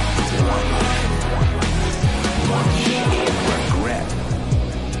 One shot. And regret,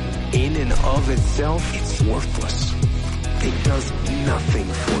 in and of itself, it's worthless. It does nothing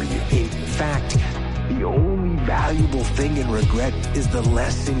for you. In fact, the only valuable thing in regret is the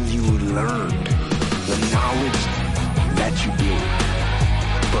lesson you learned, the knowledge that you gained.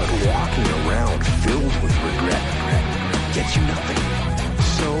 But walking around filled with regret gets you nothing.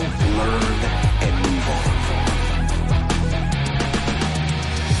 So learn and move on.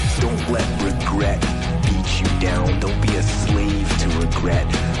 Don't let regret beat you down. Don't be a slave to regret.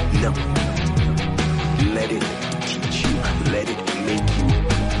 No. Let it teach you. Let it make you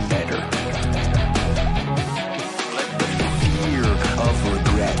better. Let the fear of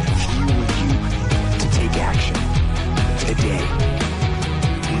regret fuel you to take action. Today.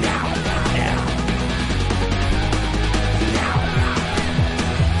 Now.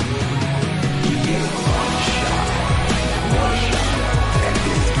 You get one shot at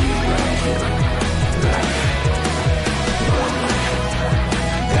this game right here. Life. One life.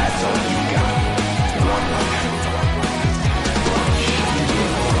 That's all you got. One life. You get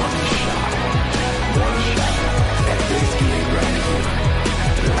one shot at this game right here.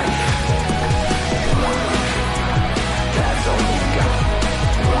 Life. One life. That's all you got.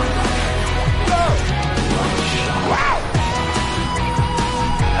 One life. One shot. Wow!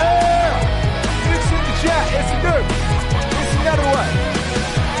 Fix in the chat. It's good. It's another one.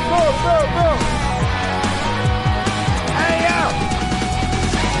 Boom. Hey, yo!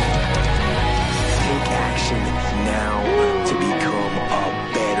 Take action now to become a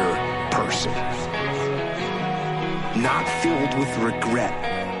better person. Not filled with regret,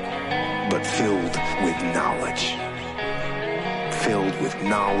 but filled with knowledge. Filled with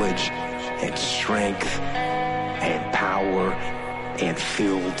knowledge and strength and power and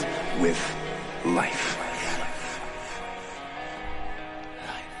filled with life.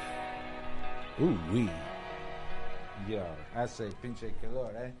 Ooh, wee. Yo, hace pinche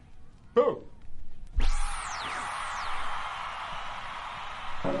calor, eh? Boom!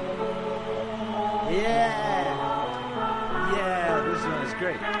 Yeah, this one is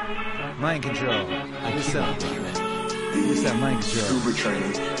great. Mind control. What's that mind control? Scuba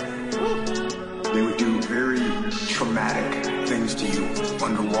training. They would do very traumatic things to you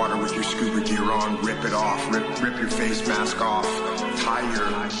underwater with your scuba gear on, rip it off, rip your face mask off, tie your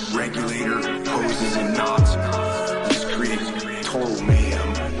regulator hoses in knots, just create total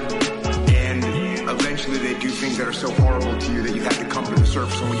mayhem. And eventually they do things that are so horrible to you that you have to come to the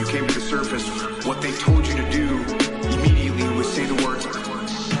surface. And when you came to the surface, what they told you to do immediately was say the words,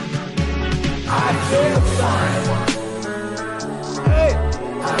 I feel fine. Hey!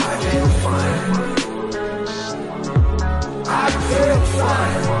 I feel fine. I feel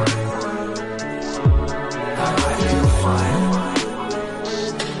fine. I feel fine.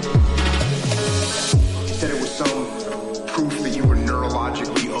 He said it was some proof that you were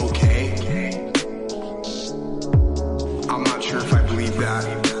neurologically okay. I'm not sure if I believe that.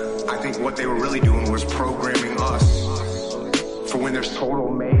 I think what they were really doing was programming us for when there's total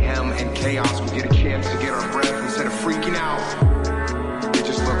mayhem and chaos, we get a chance to get our breath. Instead of freaking out, we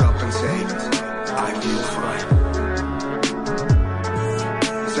just look up and say, I feel fine.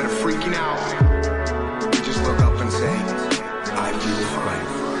 Instead of freaking out, we just look up and say, I feel fine.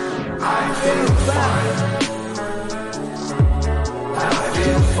 I feel fine. I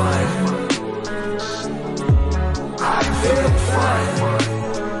feel fine. I feel fine.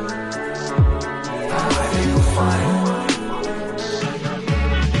 I feel fine.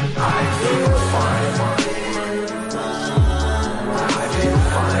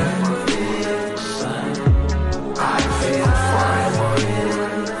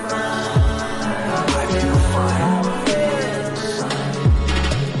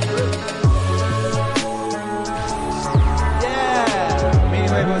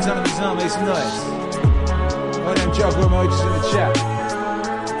 Make some noise. Well done, Jocko emojis in the chat.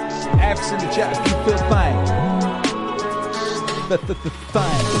 F's in the chat if you feel fine.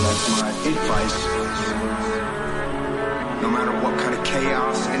 Fine. That's my advice. No matter what kind of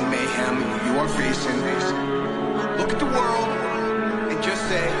chaos and mayhem you are facing, look at the world and just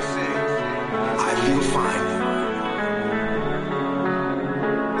say, I feel fine.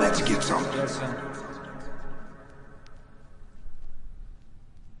 Let's get some.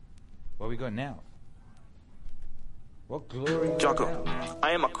 What we got now? What glory? Jocko,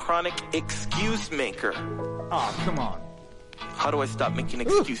 I am a chronic excuse maker. Oh, come on. How do I stop making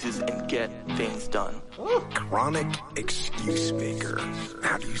excuses and get things done? Chronic excuse maker.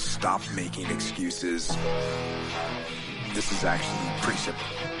 How do you stop making excuses? This is actually pretty simple.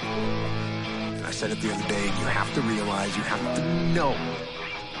 I said it the other day, you have to realize, you have to know,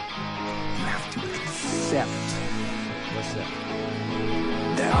 you have to accept. What's that?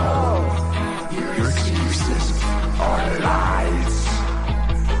 That all your excuses are lies.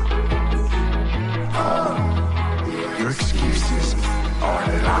 All your excuses are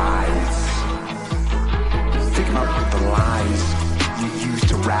lies. Think about the lies you use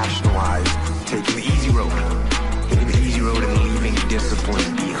to rationalize taking the easy road. Taking the easy road and leaving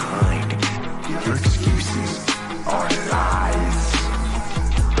discipline behind. Your excuses are lies.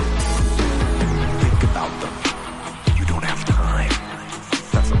 Think about them. You don't have time.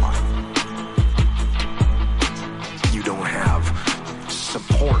 That's a lie. You don't have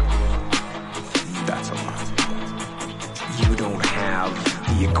support. That's a lie. You don't have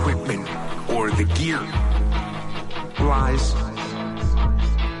the equipment or the gear. Lies.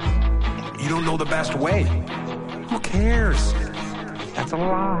 You don't know the best way. Who cares? That's a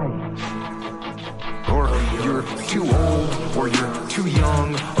lie. Or you're too old, or you're too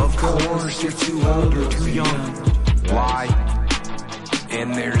young. Of course, you're too old or too young. Lie.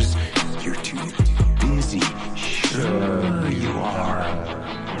 And there's, you're too busy. Sure you are.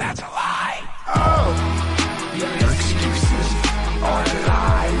 That's a lie. Oh! Your excuses are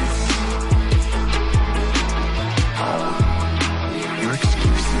lies. Oh, your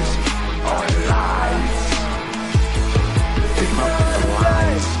excuses are lies. Think about the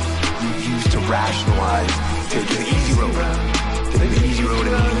lies you use to rationalize taking the easy road. Taking the easy road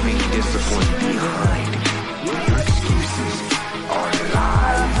and leaving discipline behind. Your excuses are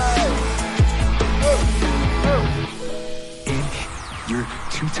lies. And you're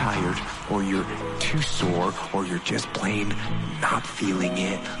too tired, or you're too sore, or you're just plain not feeling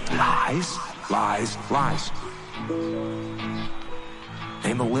it. Lies, lies, lies.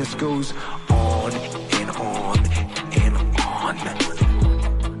 And the list goes on and on and on.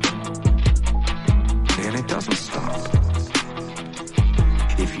 And it doesn't stop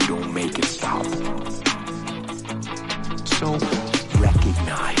if you don't make it stop. So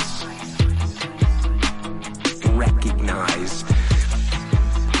recognize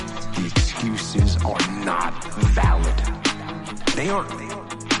the excuses are not valid. They aren't.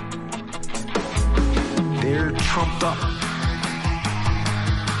 They're trumped up.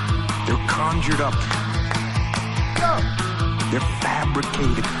 They're conjured up. They're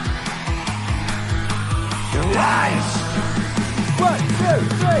fabricated. They're lies. 1, 2,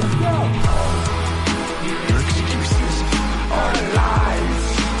 3, go! Your excuses are lies.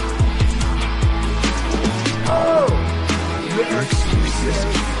 Oh! Your excuses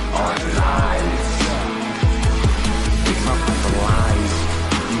are lies. Think about the lies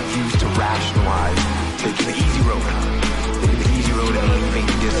you use to rationalize taking the easy road. Taking the easy road and leaving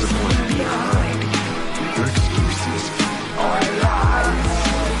discipline behind. Your excuses are lies.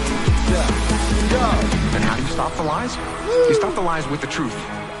 And how do you stop the lies? You stop the lies with the truth.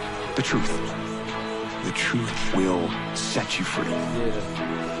 The truth. The truth will set you free.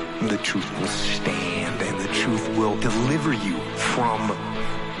 The truth will stand, and the truth will deliver you from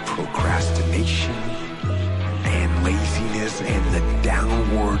procrastination and laziness and the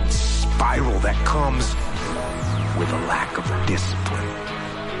downward spiral that comes with a lack of discipline.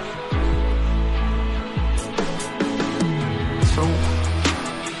 So,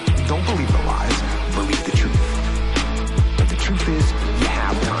 don't believe the lies, believe the truth. But the truth is, you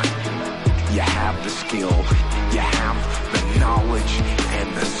have time. You have the skill. You have the knowledge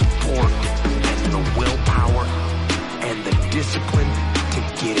and the support and the willpower and the discipline to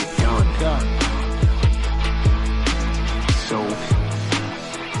get it done. So,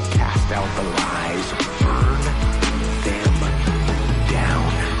 cast out the lies, burn them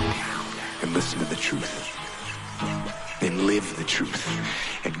down, and listen to the truth. Then live the truth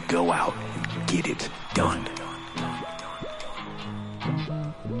and go out and get it done.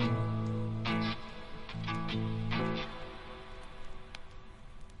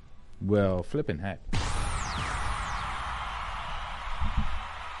 Well, flipping heck.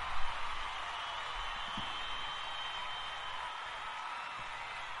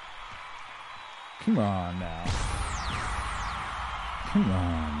 Come on now. Come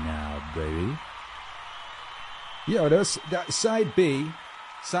on now, baby. Yo, that side B,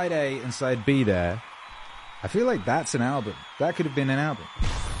 side A and side B there, I feel like that's an album. That could have been an album.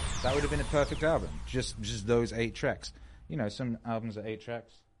 That would have been a perfect album. Just those 8 tracks. You know, some albums are 8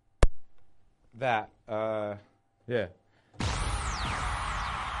 tracks. That, yeah.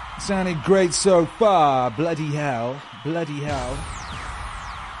 Sounded great so far. Bloody hell. Bloody hell.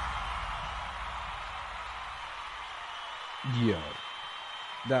 Yo.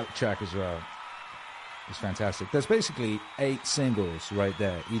 That track as well is fantastic. There's basically 8 singles right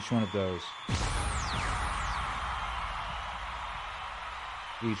there. Each one of those.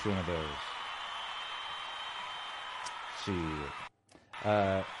 Each one of those. Shit.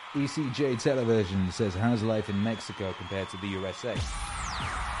 ECJ Television says, how's life in Mexico compared to the USA?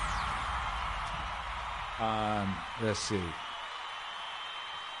 Let's see.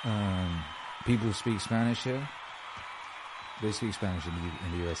 People speak Spanish here. They speak Spanish in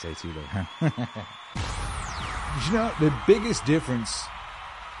the USA too, though. You know, the biggest difference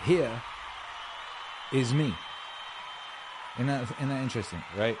here is me. Isn't that interesting,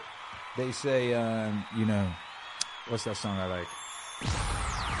 right? They say, you know, what's that song I like?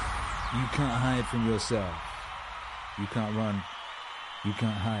 You can't hide from yourself. You can't run. You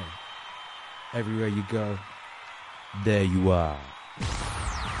can't hide. Everywhere you go, there you are. You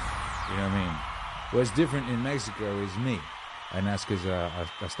know what I mean? What's different in Mexico is me. And that's because I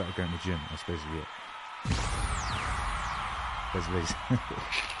started going to the gym. That's basically it.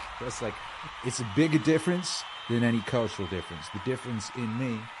 That's like, it's a bigger difference than any cultural difference. The difference in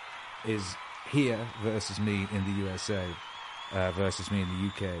me is here versus me in the USA versus me in the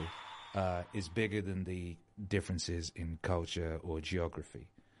UK is bigger than the differences in culture or geography.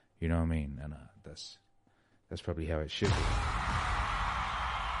 You know what I mean? And that's probably how it should be.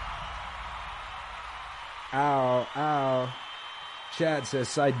 Ow, ow. Chad says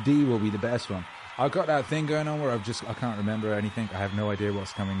side D will be the best one. I've got that thing going on where I can't remember anything. I have no idea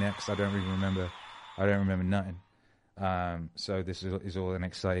what's coming next. I don't remember nothing. So this is all an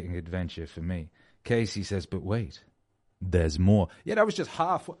exciting adventure for me. Casey says, but wait, there's more. Yeah, that was just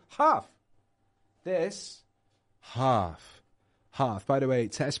half. This, half. By the way,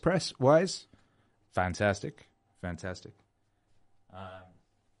 test press wise, fantastic.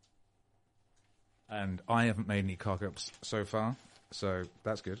 And I haven't made any cock-ups so far, so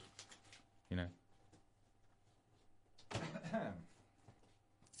that's good, you know.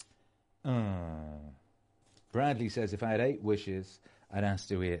 Bradley says, if I had 8 wishes, I'd ask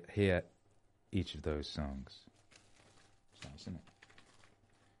to hear each of those songs. It's nice, isn't it?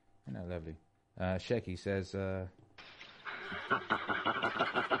 Isn't that lovely? Shecky says,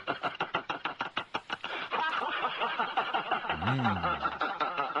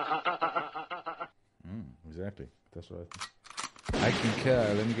 exactly. That's what I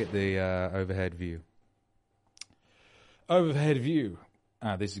concur. Let me get the overhead view.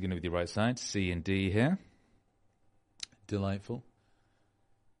 This is going to be the right side. C and D here. Delightful.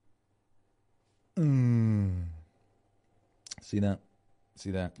 See that?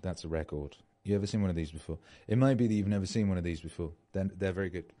 That's a record. You ever seen one of these before? It might be that you've never seen one of these before. They're very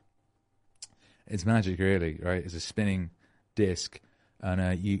good. It's magic, really, right? It's a spinning disc,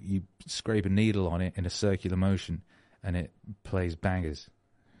 and you scrape a needle on it in a circular motion, and it plays bangers.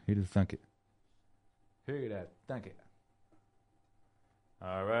 Who'd have thunk it? Who'd have thunk it?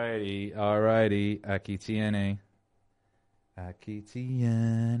 Alrighty. Aquí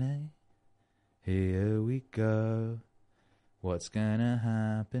tiene. Here we go. What's gonna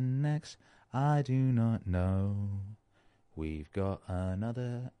happen next? I do not know. We've got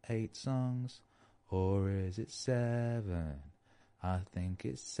another 8 songs, or is it 7? I think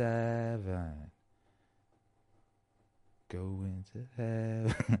it's 7. Going to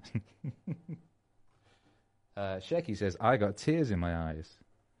heaven. Shecky says, I got tears in my eyes.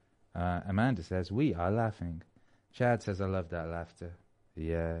 Amanda says, we are laughing. Chad says, I love that laughter.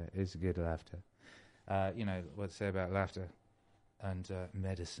 Yeah, it's good laughter. You know, what to say about laughter and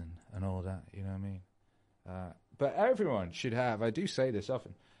medicine and all that, you know what I mean? But everyone should have, I do say this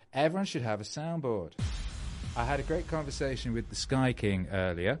often, everyone should have a soundboard. I had a great conversation with the Sky King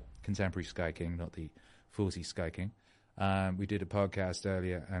earlier, contemporary Sky King, not the 40s Sky King. We did a podcast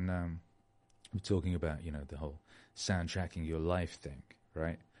earlier, and we're talking about, you know, the whole soundtracking your life thing,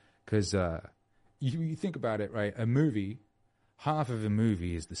 right? Because you think about it, right? A movie, half of a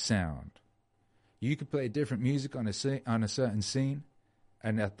movie is the sound. You could play different music on a certain scene,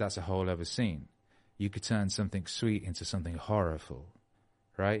 and that's a whole other scene. You could turn something sweet into something horrible,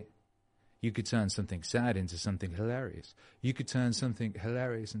 right? You could turn something sad into something hilarious. You could turn something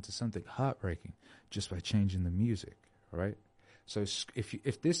hilarious into something heartbreaking just by changing the music, right? So if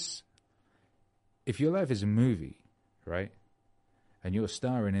your life is a movie, right, and you're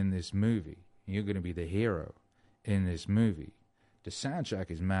starring in this movie, and you're going to be the hero in this movie, the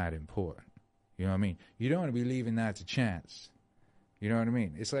soundtrack is mad important. You know what I mean? You don't want to be leaving that to chance. You know what I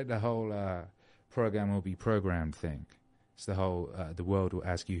mean? It's like the whole program will be programmed thing. It's the whole the world will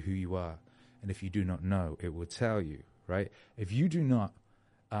ask you who you are, and if you do not know, it will tell you, right? If you do not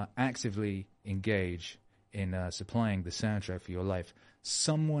actively engage in supplying the soundtrack for your life,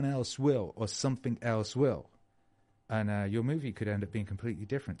 someone else will, or something else will. And your movie could end up being completely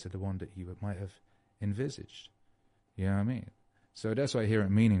different to the one that you might have envisaged. You know what I mean? So that's why here at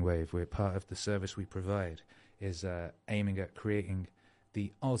Meaning Wave, we're part of the service we provide is aiming at creating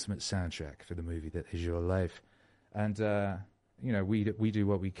the ultimate soundtrack for the movie that is your life. And, we do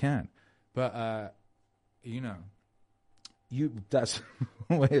what we can. But, that's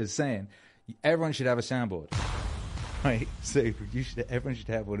one way of saying everyone should have a soundboard. Right? So everyone should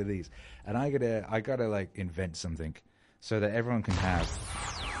have one of these. And I gotta like invent something so that everyone can have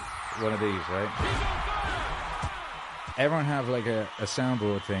one of these, right? Everyone have like a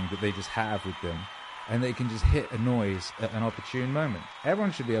soundboard thing that they just have with them, and they can just hit a noise at an opportune moment.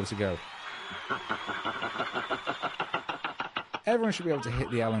 Everyone should be able to go. Everyone should be able to hit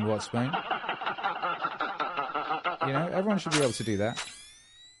the Alan Watts bone. You know, everyone should be able to do that,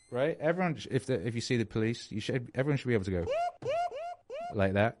 right? Everyone, if you see the police, everyone should be able to go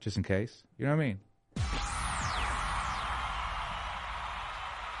like that, just in case. You know what I mean?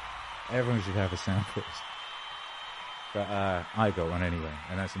 Everyone should have a soundboard. But I got one anyway,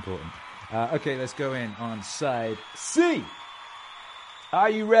 and that's important. Okay, let's go in on side C. Are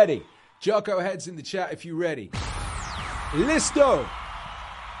you ready? Jocko heads in the chat if you're ready. Listo!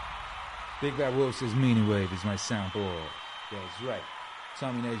 Big Bad Wolf says Meaning Wave is my soundboard. That's right.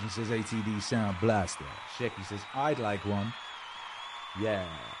 Tommy Nation says ATD Sound Blaster. Shecky says I'd like one. Yeah.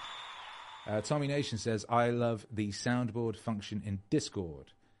 Tommy Nation says I love the soundboard function in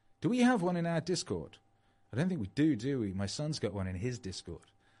Discord. Do we have one in our Discord? I don't think we do we? My son's got one in his Discord.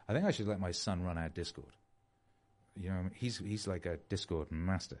 I think I should let my son run our Discord. You know, he's like a Discord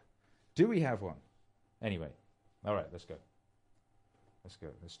master. Do we have one? Anyway, all right, let's go. Let's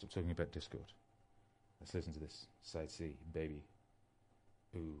stop talking about Discord. Let's listen to this. Side C, baby.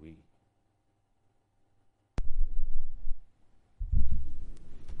 Ooh-wee.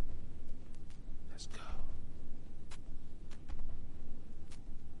 Let's go.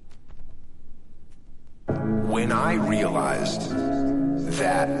 When I realized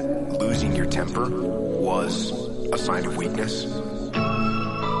that losing your temper was a sign of weakness, as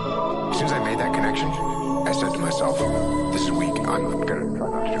soon as I made that connection, I said to myself, this is weak. I'm going to try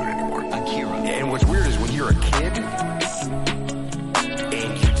not to do it anymore. Akira. And what's weird is when you're a kid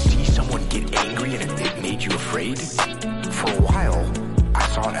and you'd see someone get angry and it made you afraid, for a while, I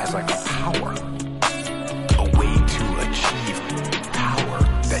saw it as like a power. A way to achieve power.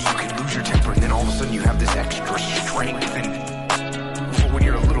 That you can lose your temper and then all of a sudden you have this extra strength. And when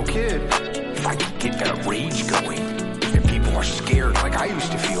you're a little kid, if I could get that rage going and people are scared like I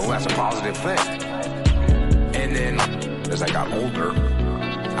used to feel, that's a positive thing. And then as I got older,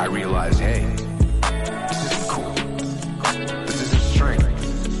 I realized, hey, this isn't cool. This isn't strength.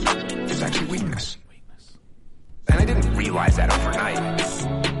 It's actually weakness. And I didn't realize that overnight,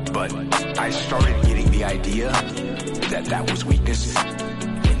 but I started getting the idea that that was weakness.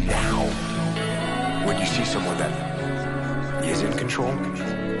 And now, when you see someone that is in control,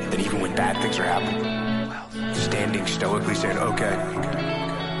 and even when bad things are happening, standing stoically saying, okay,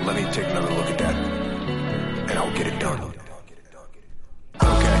 let me take another look at that, and I'll get it done.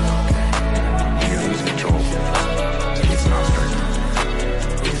 Okay, you're losing control. It's not strength.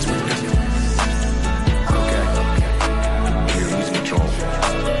 It's weakness. Okay, you're losing control.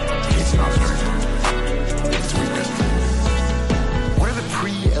 It's not strength. It's weakness. What are the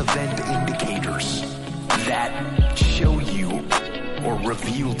pre-event indicators that show you or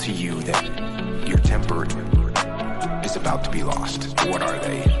reveal to you that your temper is about to be lost? What are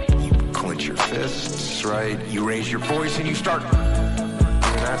they? You clench your fists, right? You raise your voice and you start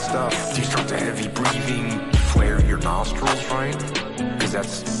doing that stuff. You start the heavy breathing, flare your nostrils, right? Because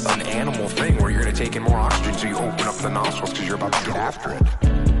that's an animal thing where you're going to take in more oxygen, so you open up the nostrils because you're about to get after it.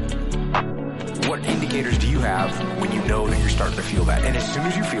 What indicators do you have when you know that you're starting to feel that? And as soon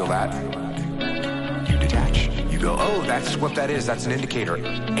as you feel that, you detach. You go, oh, that's what that is. That's an indicator.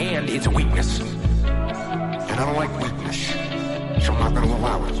 And it's a weakness. And I don't like weakness, so I'm not going to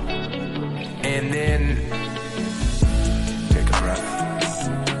allow it. And then take a breath.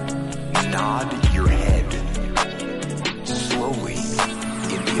 Nod your head slowly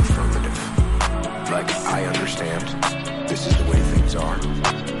in the affirmative. Like, I understand. This is the way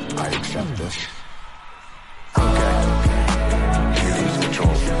accept this. Okay. You lose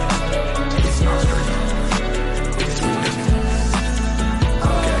control. It's not strength. It's weakness.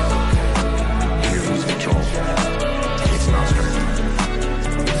 Okay. You lose control. It's not strength.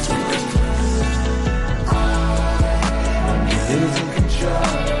 It's weakness. You're losing control.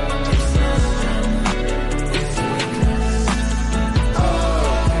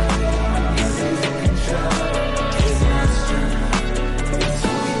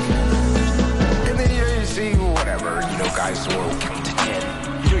 Guys will count to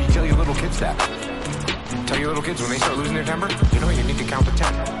 10. You tell your little kids that. Tell your little kids when they start losing their temper, you need to count to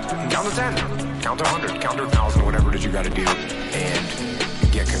 10. Count to 10. Count to 100. Count to 1,000, whatever it is you got to do. And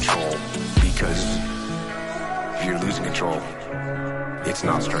get control. Because if you're losing control, it's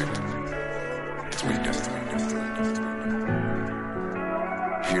not strength. It's weakness.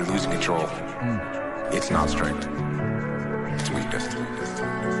 If you're losing control, it's not strength. It's weakness.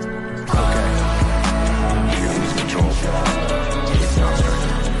 Okay. Control. It's not strength.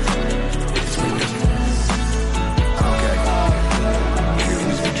 It's weakness. Okay. You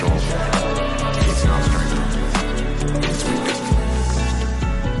lose control. It's not strength. It's weakness.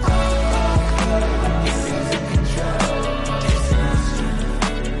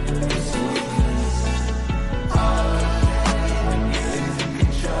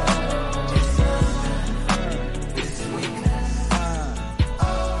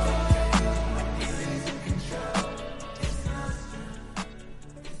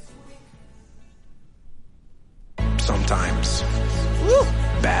 Sometimes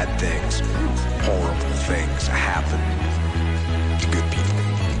bad things, horrible things happen to good people.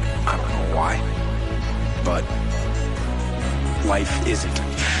 I don't know why, but life isn't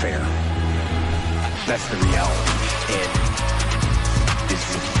fair. That's the reality. And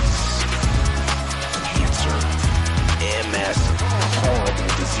disease, cancer, MS, horrible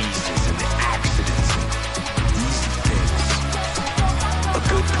diseases and accidents and these things. A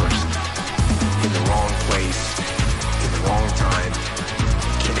good person in the wrong place in the wrong time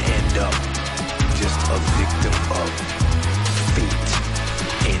can end up just a victim of fate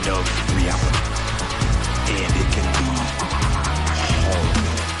and of reality. And it can be horrible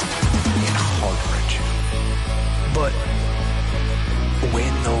and heart-wrenching. But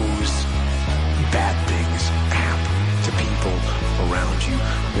when those bad things happen to people around you,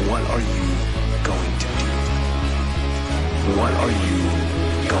 what are you going to do? What are you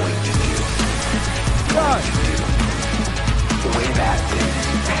going to do? Going to do? The way bad things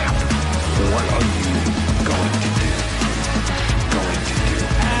happen, what are you going to do? Going to do?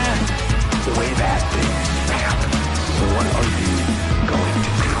 The way bad things happen, what are you going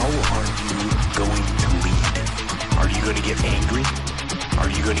to do? How are you going to lead? Are you going to get angry? Are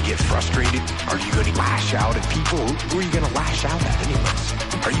you going to get frustrated? Are you going to lash out at people? Who are you going to lash out at anyways?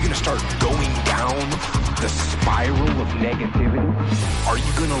 Are you going to start going down the spiral of negativity? Are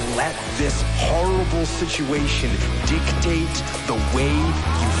you going to let this horrible situation dictate the way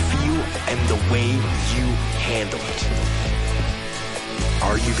you feel and the way you handle it?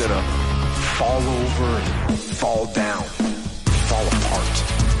 Are you going to fall over and fall down, fall apart?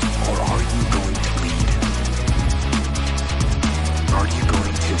 Or are you going to lead? Are you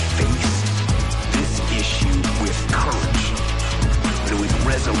going to face this issue with courage, with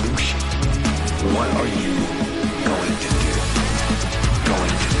resolution? What are you going to do?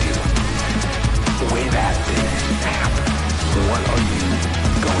 Going to do? The way that things happen, what are you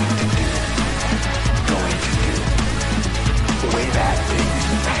going to do? Going to do? The way that things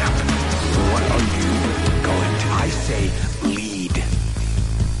happen, what are you going to do? I say lead.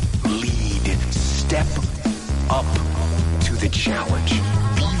 Lead. Step up to the challenge.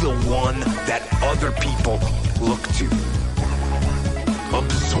 Be the one that other people look to.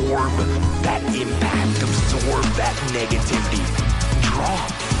 Absorb that impact, absorb that negativity. Draw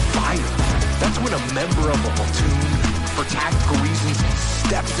fire. That's when a member of a platoon, for tactical reasons,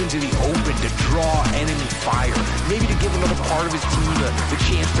 steps into the open to draw enemy fire. Maybe to give another part of his team the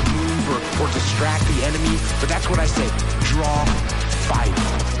chance to move or distract the enemy. But that's what I say. Draw fire.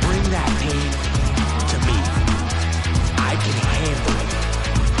 Bring that pain to me. I can handle it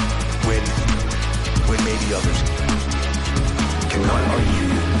when maybe others can't. What are you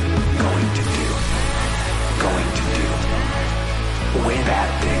going to do? Going to do? The way bad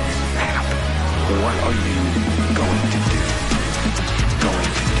things happen, what are you going to do?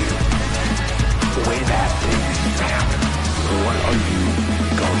 Going to do? The way bad things happen, what are you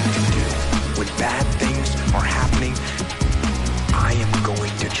going to do? When bad things are happening, I am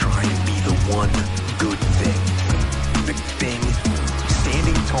going to try and be the one good thing. The thing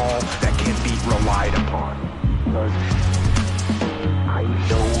standing tall that can be relied upon. I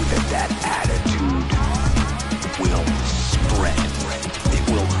know that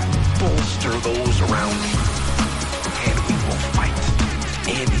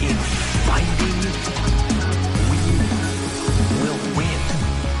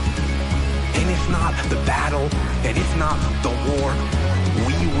the battle, and if not the war,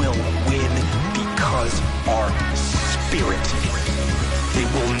 we will win because our spirit, it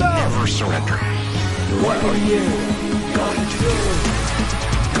will never surrender. What are you going to do?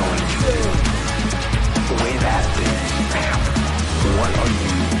 Going to do? The way that thing happened. What are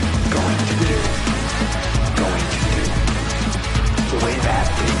you going to do? Going to do? The way that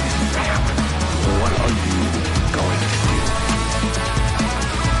thing happened. What are you going to do?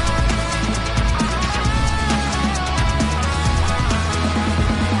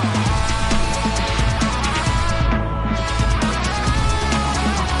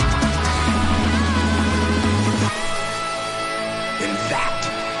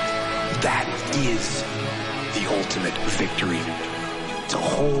 Is the ultimate victory. To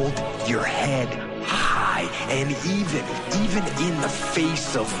hold your head high and even in the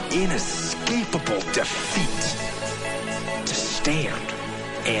face of inescapable defeat, to stand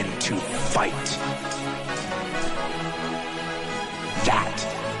and to fight. That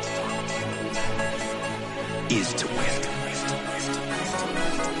is to win.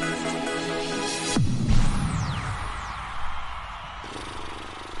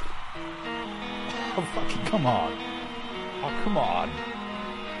 Oh, fucking come on. Oh, come on.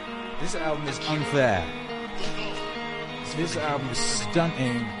 This album is unfair. This album is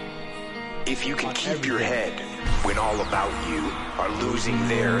stunting. If you can keep your head when all about you are losing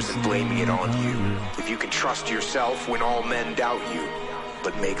theirs and blaming it on you. If you can trust yourself when all men doubt you,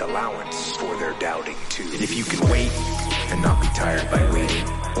 but make allowance for their doubting too. If you can wait and not be tired by waiting,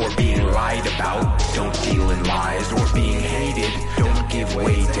 or being lied about, don't deal in lies, or being hated, don't give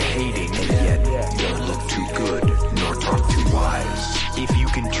way to hating, and yet don't look too good, nor talk too wise. If you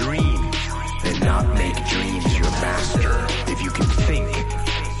can dream and not make dreams your master, if you can think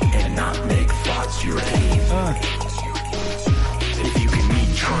and not make thoughts your aim, if you can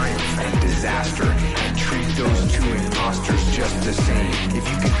meet triumph and disaster and treat those two imposters just the same, if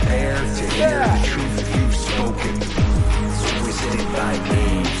you can bear to hear the truth you've spoken, twisted by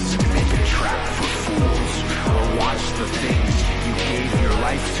knaves, make a trap for fools, or watch the things you gave your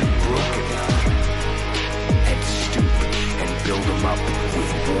life to broken, and stoop and build them up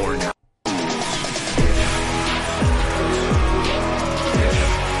with worn out.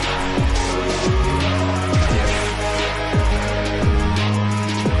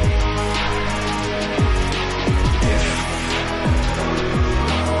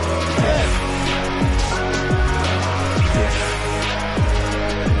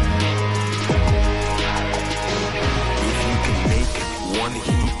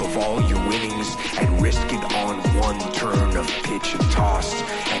 All your winnings and risk it on one turn of pitch and toss,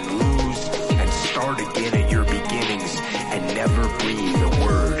 and lose and start again at your beginnings, and never breathe a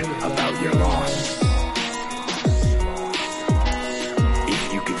word about your loss.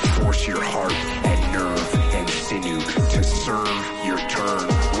 If you can force your heart and nerve and sinew to serve your turn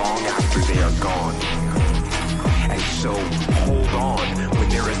long after they are gone, and so hold on when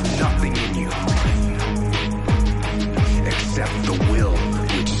there is nothing in you except the will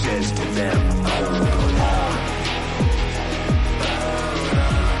which says to them, hold on.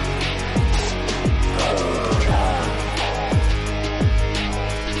 Hold on.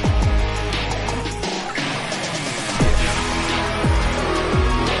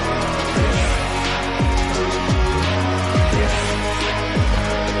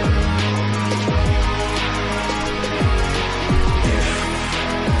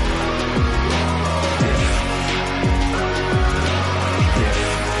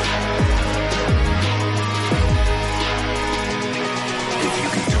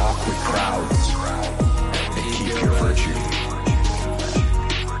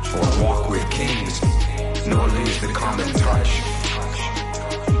 Nor lose the common touch.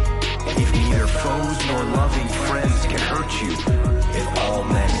 If neither foes nor loving friends can hurt you, if all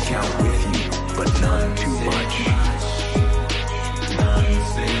men count with you, but none too much.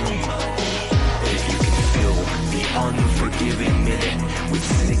 If you can fill the unforgiving minute with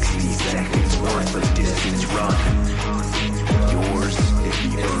 60 seconds worth of distance run, yours is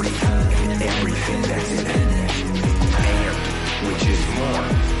the earth and everything that's in it. And, which is more,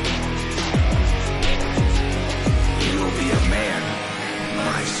 you'll be a man,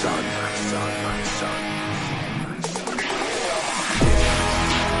 my son, my son, my son.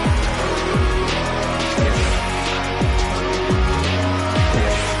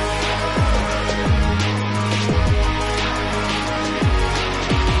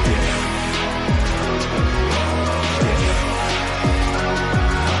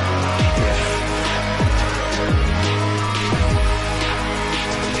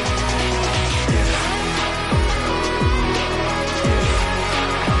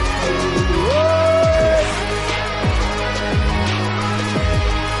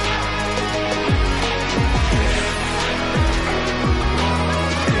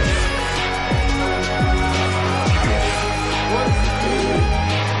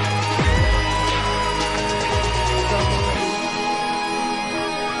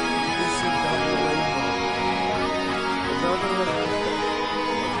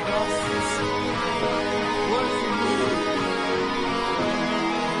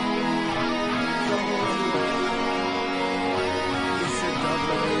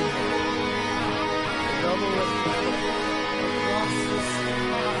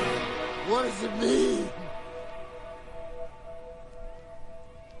 does it mean?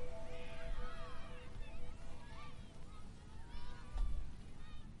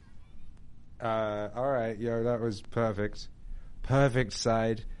 All right, yo, that was perfect. Perfect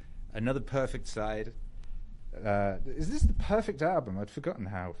side. Another perfect side. Is this the perfect album? I'd forgotten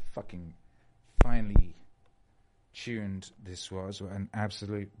how fucking finely tuned this was. An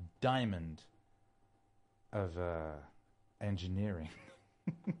absolute diamond of engineering.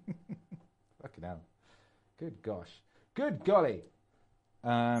 Fucking hell. Good gosh. Good golly.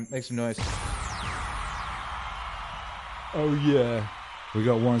 Make some noise. Oh yeah. We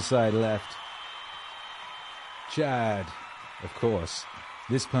got one side left. Chad, of course.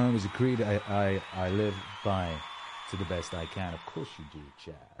 This poem is a creed I live by to the best I can. Of course you do,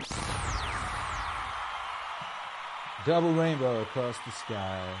 Chad. Double rainbow across the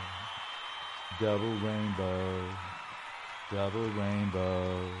sky. Double rainbow. Double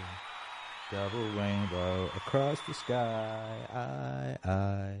rainbow. Double rainbow across the sky.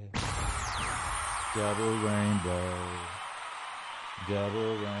 Double rainbow.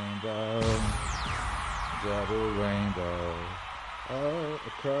 Double rainbow. Double rainbow. Oh,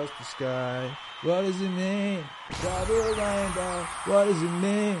 across the sky. What does it mean? Double rainbow. What does it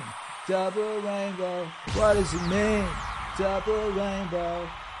mean? Double rainbow. What does it mean? Double rainbow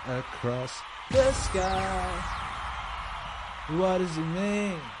across the sky. What does it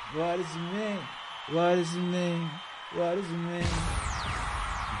mean? What does it mean? What does it mean? What does it mean?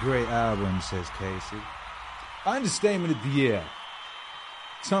 Great album, says Casey. Understatement of the year.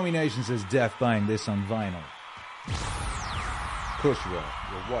 Tommy Nation says Def buying this on vinyl. Of course you are.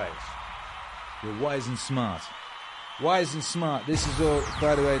 You're wise. You're wise and smart. Wise and smart. This is all,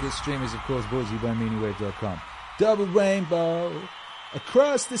 by the way, this stream is of course brought to you by meaningwave.com. Double rainbow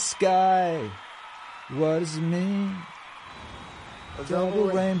across the sky. What does it mean?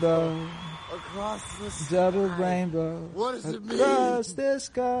 Double rainbow across the sky. Double rainbow. What does it mean? Across the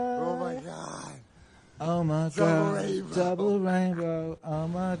sky. Oh my God. Oh my God. Double rainbow. Double rainbow. Oh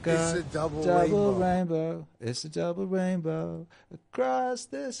my God. It's a double rainbow. It's a double rainbow across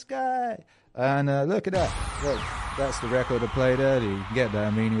the sky. And look at that. Look, that's the record I played earlier. You can get that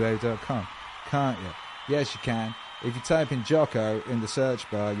at meaningwave.com. Can't you? Yes, you can. If you type in Jocko in the search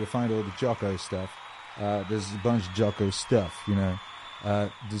bar, you'll find all the Jocko stuff. There's a bunch of Jocko stuff, you know.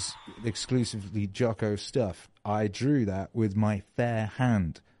 There's exclusively Jocko stuff. I drew that with my fair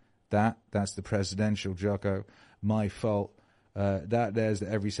hand. That's the presidential Jocko. My fault. There's the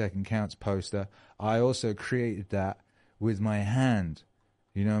Every Second Counts poster. I also created that with my hand.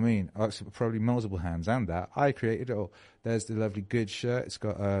 You know what I mean? Probably multiple hands and that. I created it all. There's the lovely Good shirt. It's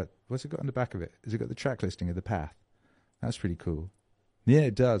got, what's it got on the back of it? Has it got the track listing of The Path? That's pretty cool. Yeah,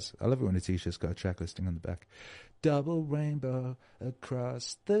 it does. I love it when a t-shirt's got a track listing on the back. Double rainbow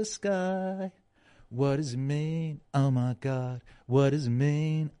across the sky. What does it mean? Oh my God. What does it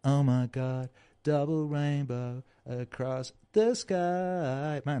mean? Oh my God. Double rainbow across the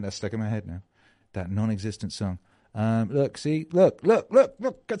sky. Man, that's stuck in my head now. That non-existent song. Look, see? Look.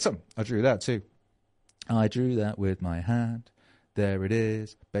 Got some. I drew that too. I drew that with my hand. There it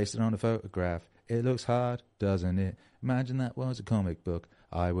is. Based it on a photograph. It looks hard, doesn't it? Imagine that was a comic book.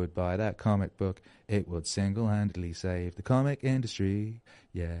 I would buy that comic book. It would single-handedly save the comic industry.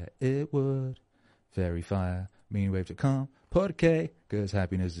 Yeah, it would. Very fire. Meaningwave.com. Put a K, because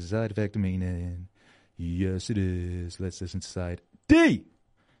happiness is a side effect of meaning. Yes, it is. Let's listen to side D.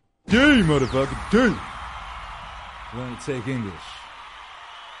 D, motherfucker, D. Learn to take English.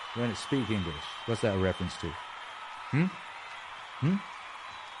 Learn to speak English. What's that a reference to?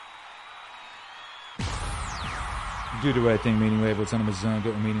 Do the right thing, Meaningwave. Autonomous Zone.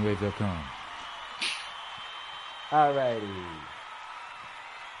 Go to meaningwave.com. Alrighty.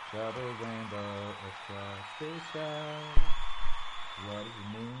 Double rainbow across the sky. What does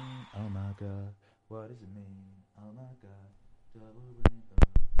it mean? Oh my God. What does it mean? Oh my God. Double rainbow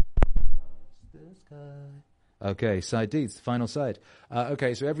across the sky. Okay, side D. It's the final side.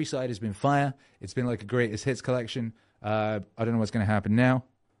 Okay, so every side has been fire. It's been like a greatest hits collection. I don't know what's going to happen now.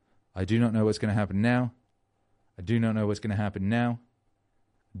 I do not know what's going to happen now. I do not know what's going to happen now.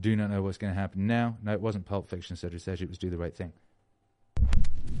 Do not know what's going to happen now. No, it wasn't Pulp Fiction, Cedric says it was Do the Right Thing.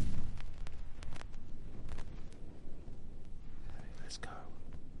 Let's go.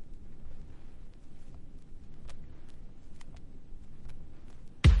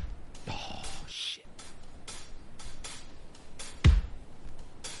 Oh, shit.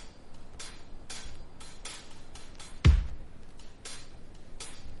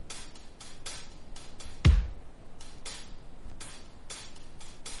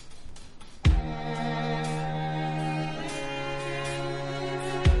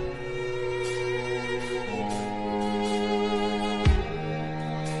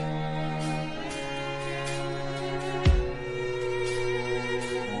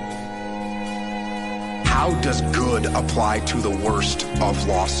 How does good apply to the worst of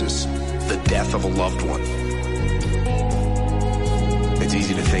losses, the death of a loved one? It's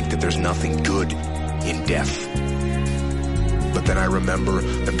easy to think that there's nothing good in death. But then I remember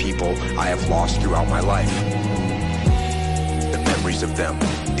the people I have lost throughout my life. The memories of them,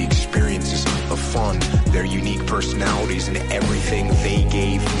 the experiences of fun, their unique personalities, and everything they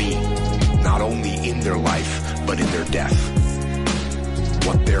gave me. Not only in their life, but in their death.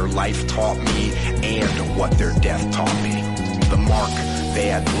 What their life taught me and what their death taught me. The mark they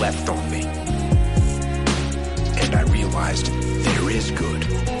had left on me. And I realized there is good.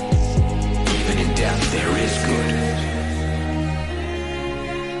 Even in death, there is good.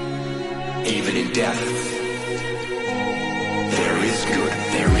 Even in death, there is good.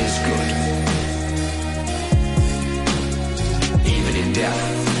 There is good. Even in death,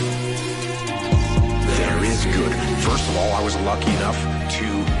 there is good. First of all, I was lucky enough to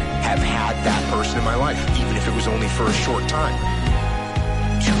have had that person in my life, even if it was only for a short time.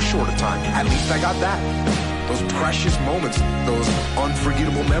 Too short a time. At least I got that. Those precious moments, those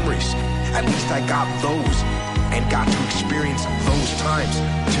unforgettable memories. At least I got those and got to experience those times,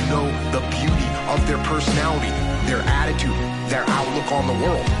 to know the beauty of their personality, their attitude, their outlook on the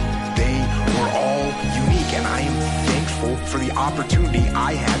world. They were all unique, and I am thankful for the opportunity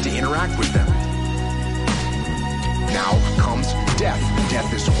I had to interact with them. Now comes death.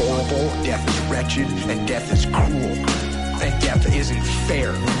 Death is horrible, death is wretched, and death is cruel. And death isn't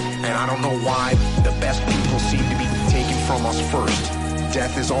fair. And I don't know why the best people seem to be taken from us first.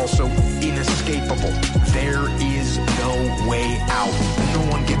 Death is also inescapable. There is no way out. No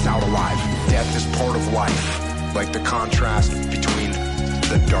one gets out alive. Death is part of life, like the contrast between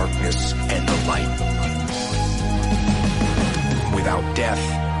the darkness and the light. Without death,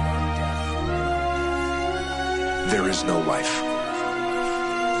 there is no life.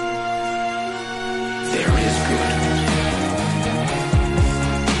 There is good.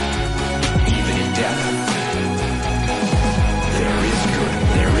 Even in death, there is good.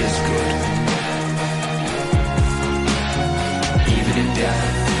 There is good. Even in death,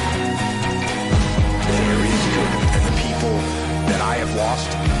 there is good. And the people that I have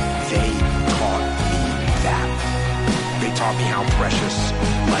lost, they taught me that. They taught me how precious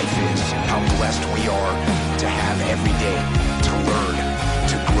life is, how blessed we are to have every day, to learn,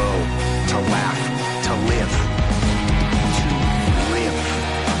 to grow, to laugh, to live.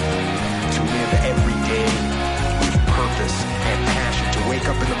 To live every day with purpose and passion, to wake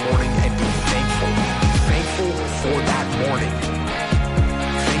up in the morning and be thankful. Thankful for that morning.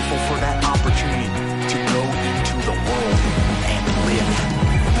 Thankful for that opportunity to go into the world and live.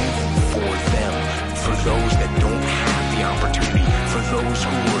 Live for them, for those that don't have the opportunity, for those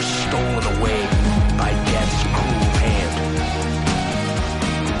who were stolen away by death's cruel hand.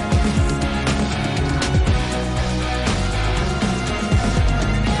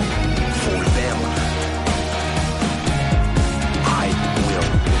 For them, I will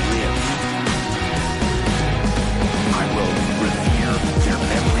live. I will revere their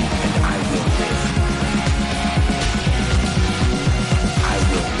memory, and I will live. I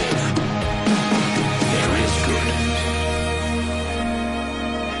will live. There is good.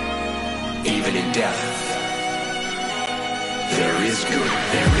 Even in death, there is good.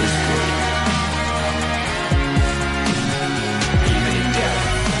 There is good. Even in death,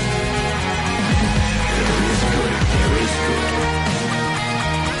 there is good. There is good.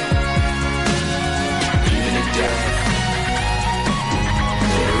 Even in death,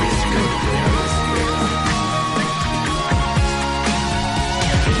 there is good. There is good.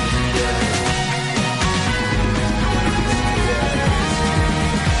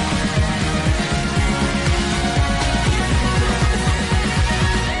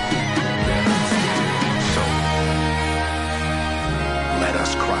 So, let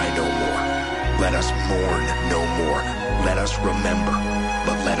us cry no more. Let us mourn no more. Let us remember,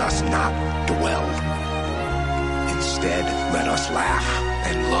 but let us not dwell. Instead, let us laugh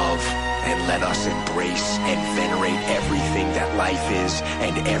and love, and let us embrace and venerate everything that life is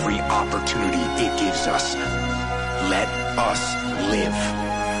and every opportunity it gives us. Let us live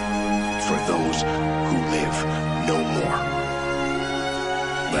for those who live no more.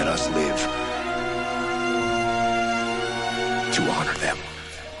 Let us live to honor them.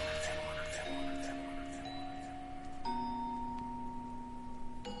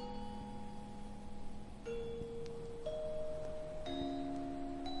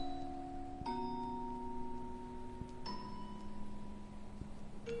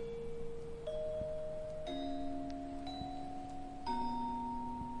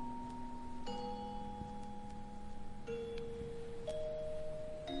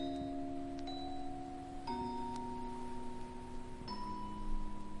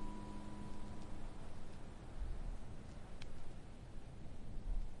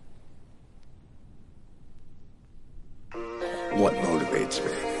 what motivates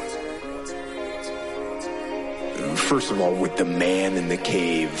me. First of all, with the man in the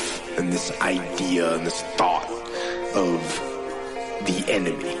cave and this idea and this thought of the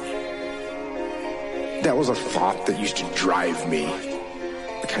enemy. That was a thought that used to drive me,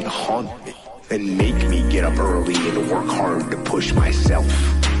 kind of haunt me, and make me get up early and work hard to push myself.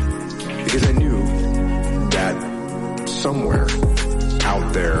 Because I knew that somewhere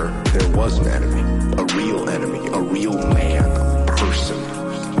out there was an enemy, a real man, a person,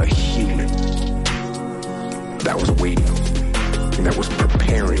 a human that was waiting and that was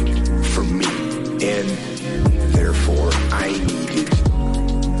preparing for me. And therefore, I needed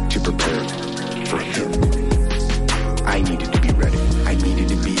to prepare for him. I needed to be ready. I needed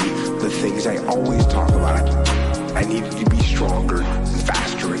to be the things I always talk about. I needed to be stronger,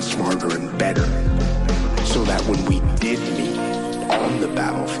 faster, and smarter, and better. So that when we did meet on the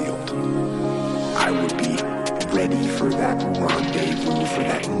battlefield, I would be ready for that rendezvous, for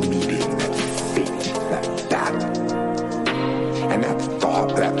that meeting, that fate, that battle. And that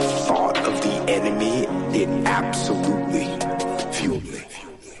thought of the enemy, it absolutely fueled me.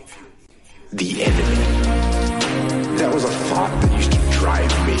 The enemy. That was a thought that used to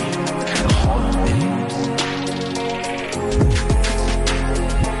drive me and haunt me.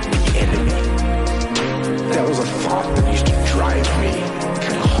 The enemy. That was a thought that used to drive me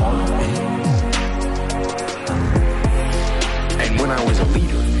and haunt me. And when I was a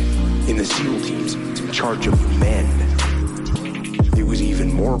leader in the SEAL teams, in charge of men, it was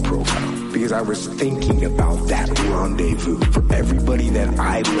even more profound because I was thinking about that rendezvous for everybody that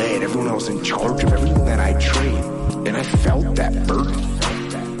I led, everyone I was in charge of, everyone that I trained. And I felt that burden,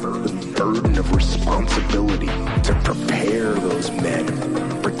 the burden of responsibility to prepare those men,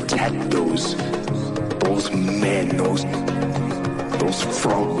 protect those men, those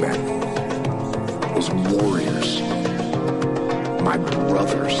frogmen, those warriors, my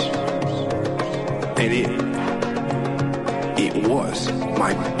brothers. And it was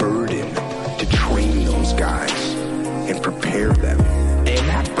my burden to train those guys and prepare them. And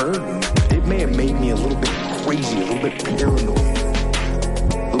that burden, it may have made me a little bit crazy, a little bit paranoid,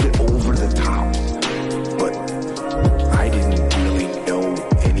 a little bit over the top, but I didn't really know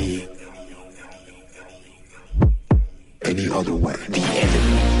any other way. The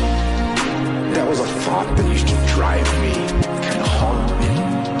enemy. That was a thought that used to drive me and haunt me.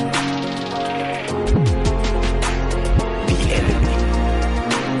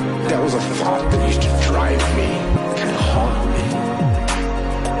 That was a thought that used to drive me and haunt me.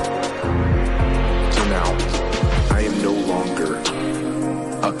 So now, I am no longer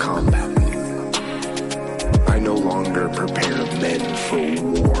a combat leader. I no longer prepare men for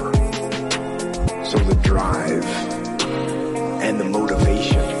war. So the drive and the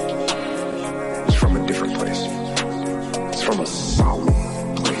motivation is from a different place. It's from a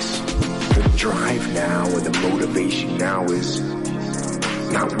solemn place. The drive now and the motivation now is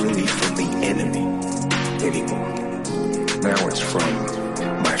not really from the enemy anymore. Now it's from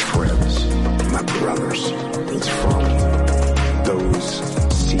my friends, my brothers. It's from those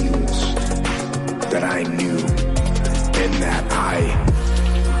SEALs that I knew and that I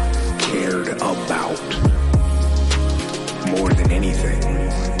cared about more than anything.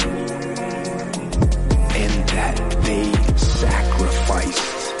 And that they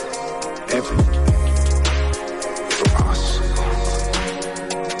sacrificed everything for us.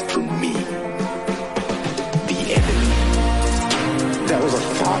 For me, the enemy. That was a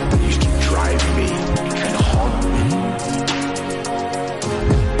thought that used to drive me and haunt me.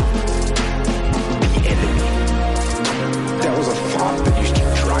 The enemy. That was a thought that used to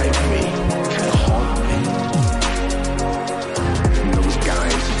drive me and haunt me. And those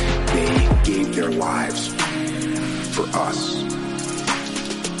guys, they gave their lives for us.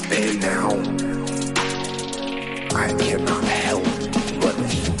 And now, I cannot help but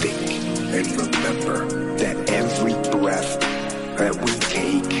think and remember that every breath that we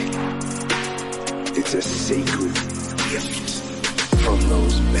take, it's a sacred gift from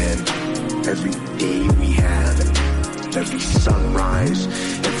those men. Every day we have, every sunrise,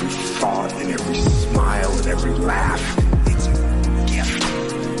 every thought and every smile and every laugh, it's a gift.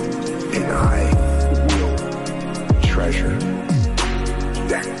 And I will treasure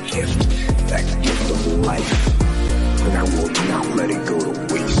that gift of life. And I will not let it go to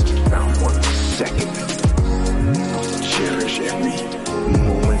waste, not 1 second. Cherish every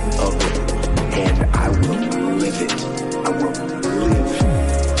moment of it, and I will live it. I will live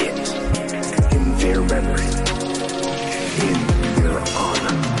it in their memory, in their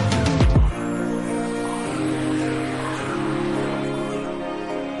honor.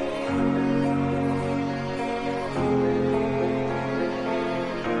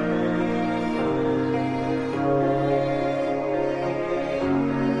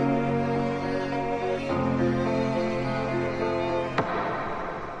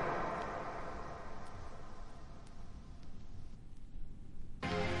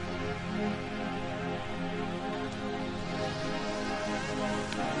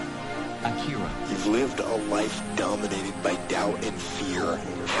 You've lived a life dominated by doubt and fear.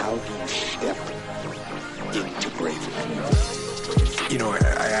 How do you step into bravery? You know,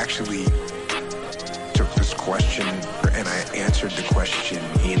 I actually took this question and I answered the question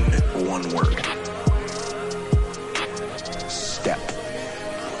in one word. Step.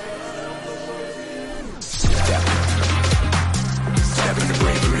 Step. Step into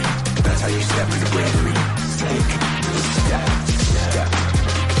bravery. That's how you step into bravery. Take the step. Step.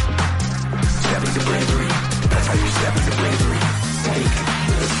 Step into bravery. That's how you step into bravery. Take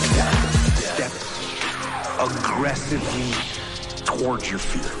the step. Step aggressively towards your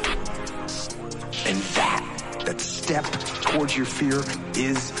fear. And that step towards your fear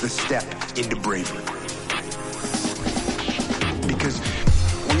is the step into bravery. Because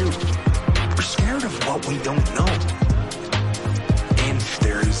we're scared of what we don't know. And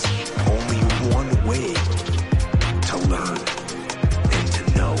there's only one way to learn and to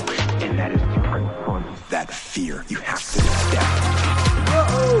know. And that is to confront that fear. You have to step.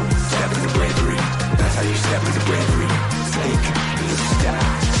 Step into bravery. That's how you step into bravery. Take the step.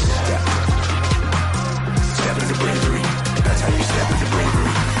 Step. Step into bravery. That's how you step into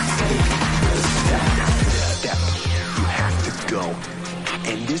bravery. Take the step. Step. You have to go.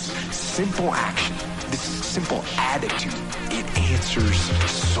 And this simple action, this simple attitude, it answers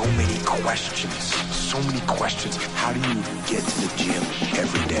so many questions. So many questions. How do you get to the gym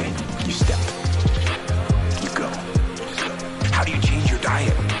every day? You step. You go. How do you change your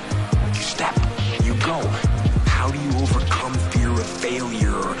diet? You step. You go. How do you overcome fear of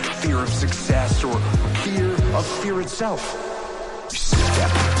failure, or fear of success, or fear of fear itself? You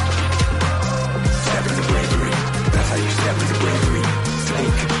step. Step into bravery. That's how you step into bravery.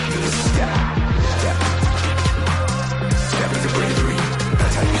 Take the step. Step. Step into bravery.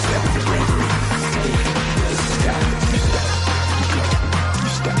 That's how you step into bravery. Take the step. Step. You go. You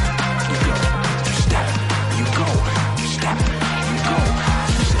step. You go. You step. You go. You step. You go.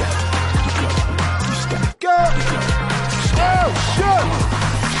 You step. You go. You step. Go! You go. Oh, shit!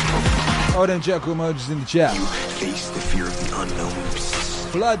 Oh, them Jocko emojis in the chat. You face the fear of the unknown.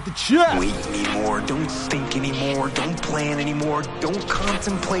 Flood the chat. Wait anymore. Don't think anymore. Don't plan anymore. Don't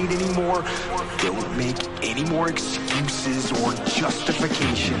contemplate anymore. Don't make any more excuses or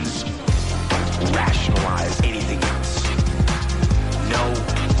justifications. Don't rationalize anything else. No,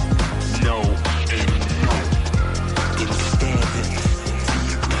 no, and no. Instead,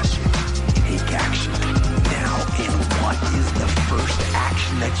 be aggressive. Take action now. And what is the first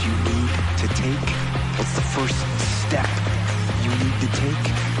action that you need to take? What's the first step you need to take?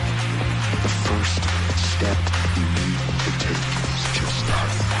 The first step you need to take is just step.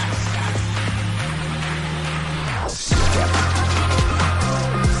 Step.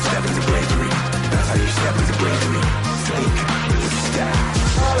 Step into bravery. That's how you step into bravery. Take the step.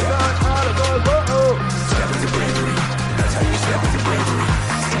 Step into bravery. That's how you step into bravery.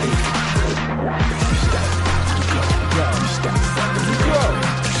 Take the step. You go. You step. You go.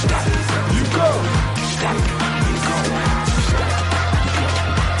 You step. You go. You step. You go. You step.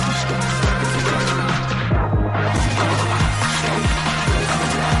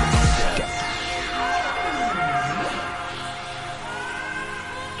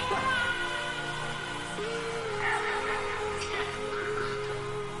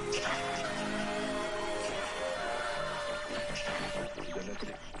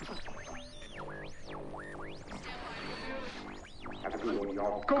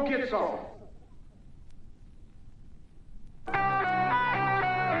 Go get some.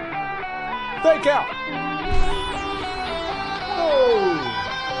 Fake out. Oh,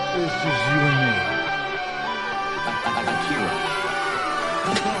 it's just you and me. I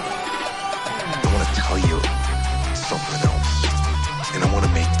want to tell you something else, and I want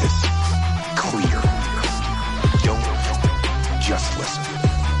to make this clear. Don't just listen.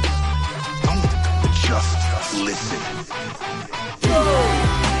 Don't just listen.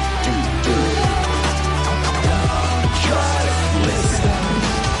 Do. Just listen.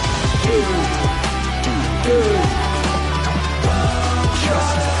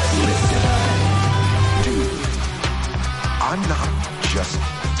 Just listen. Dude, I'm not just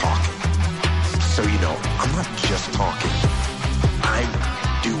talking. So you know, I'm not just talking. I'm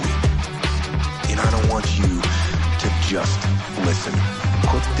doing. And I don't want you to just listen.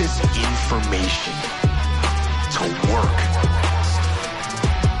 Put this information to work.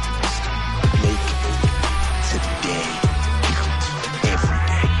 Make today count. Every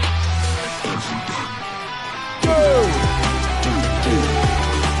day. Every day. Do.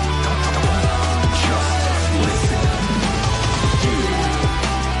 Just listen. Do.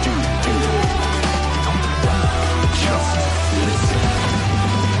 Just listen.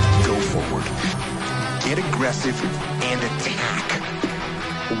 Go forward. aggressive and attack.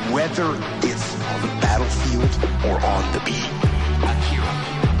 Whether it's on the battlefield or on the beat.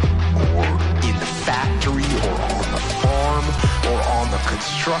 Or in the factory or on the farm or on the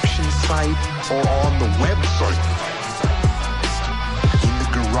construction site or on the website. In the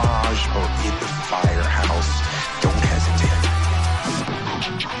garage or in the firehouse. Don't hesitate.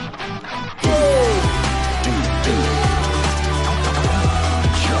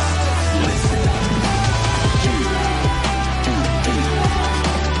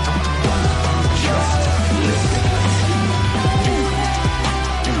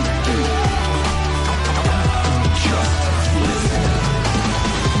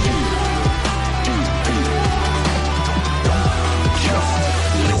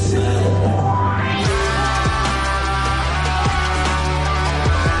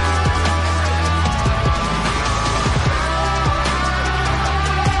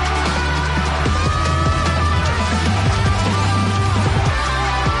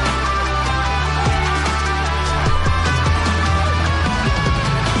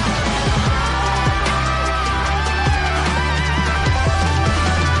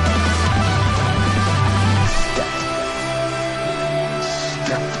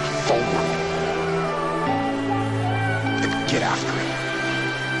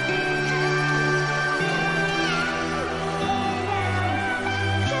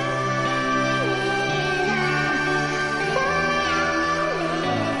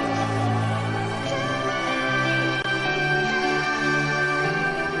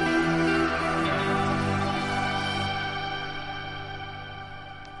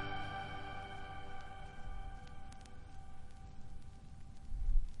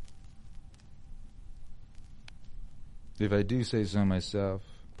 If I do say so myself.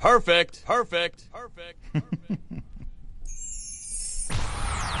 Perfect.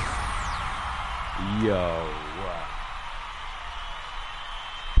 Yo.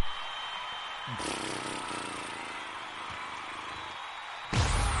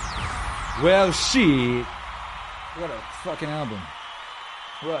 Well, shit. What a fucking album.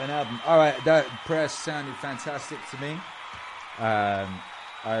 What an album. Alright, that press sounded fantastic to me.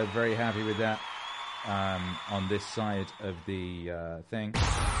 I'm very happy with that. On this side of the thing.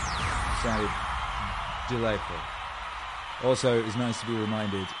 Sounded delightful. Also, it's nice to be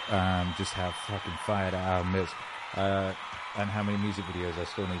reminded just how fucking fire that album is. And how many music videos I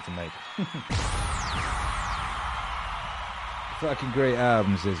still need to make. Fucking great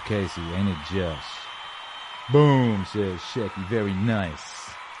album, says Casey, ain't it just? Boom, says Shecky, very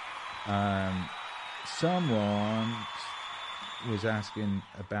nice. Someone was asking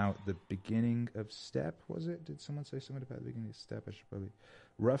about the beginning of Step, was it? Did someone say something about the beginning of Step? I should probably...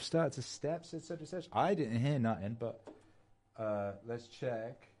 Rough start to Step, said such and such. I didn't hear nothing, but let's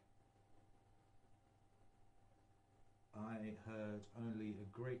check. I heard only a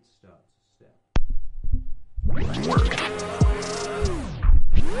great start to Step.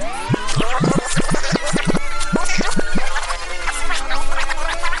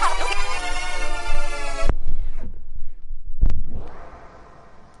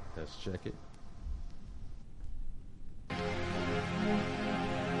 Let's check it.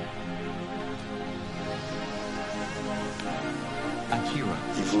 Akira.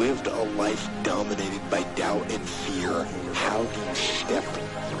 You've lived a life dominated by doubt and fear. How do you step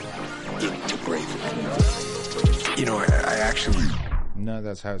into bravery? You know, I actually... No,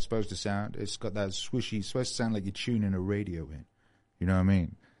 that's how it's supposed to sound. It's got that swishy. It's supposed to sound like you're tuning a radio in. You know what I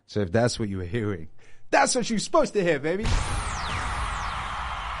mean? So if that's what you were hearing, that's what you're supposed to hear, baby.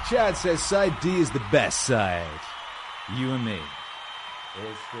 Chad says side D is the best side. You and me.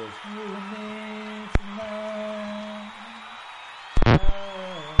 It's just you and me tonight.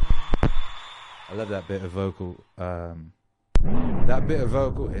 I love that bit of vocal. That bit of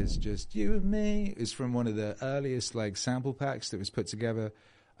vocal is just you and me. It's from one of the earliest like sample packs that was put together.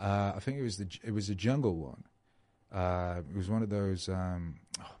 I think it was a jungle one. It was one of those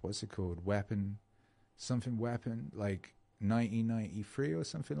what's it called? Weapon, like 1993 or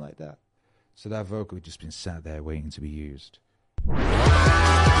something like that. So that vocal had just been sat there waiting to be used.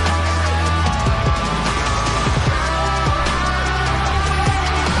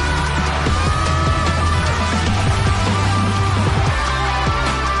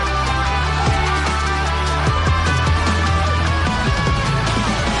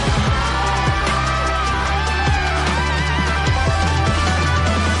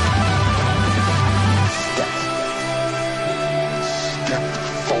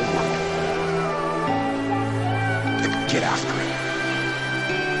 Get after it.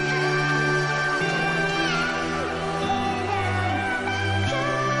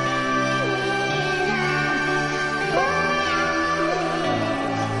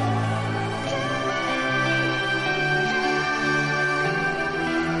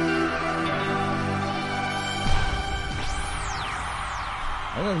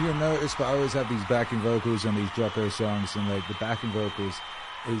 I don't know if you'll notice, but I always have these backing vocals on these Jocko songs, and like the backing vocals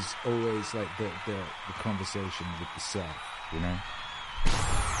is always like the conversation with the self, you know?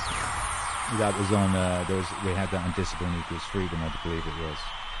 That was on, we had that on Discipline Equals Freedom, I believe it was.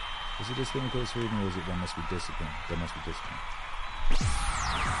 Was it Discipline Equals Freedom, or was it There Must Be Discipline? There Must Be Discipline.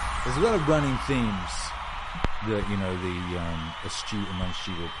 There's a lot of running themes that, you know, the astute amongst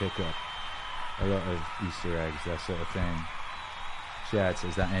you will pick up. A lot of Easter eggs, that sort of thing. Chad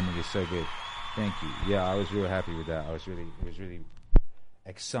says that ending is so good. Thank you. Yeah, I was real happy with that. It was really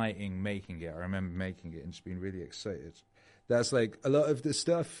exciting making it. I remember making it and just being really excited. That's like a lot of the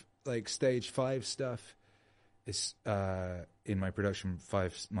stuff, like stage 5 stuff, is in my production my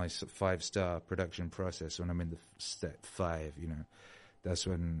 5-star production process. When I'm in the step 5, you know, that's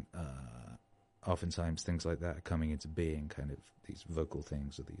when oftentimes things like that are coming into being. Kind of these vocal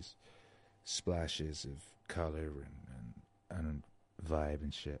things or these splashes of color and vibe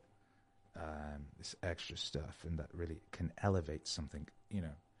and shit. This extra stuff, and that really can elevate something, you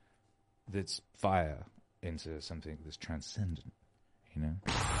know, that's fire into something that's transcendent, you know?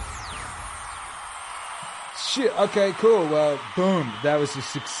 Shit, okay, cool. Well, boom, that was a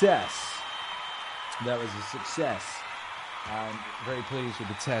success. I'm very pleased with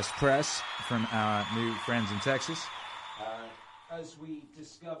the test press from our new friends in Texas. As we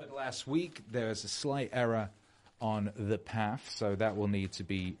discovered last week, there's a slight error on the path, so that will need to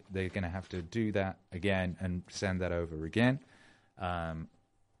be, they're going to have to do that again and send that over again. I've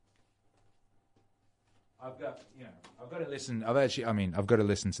got to listen. I've got to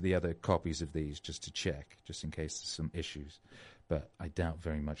listen to the other copies of these just to check, just in case there's some issues. But I doubt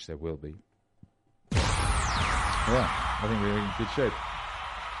very much there will be. Yeah, I think we're in good shape.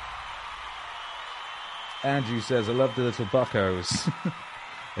 Andrew says, I love the little buckos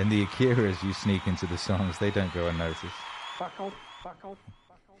and the Akiras you sneak into the songs. They don't go unnoticed. Bucko.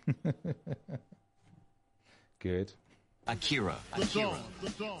 Good. Akira.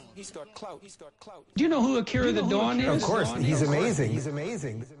 He's got clout. Do you know who Akira the Dawn is? Of course, he's amazing.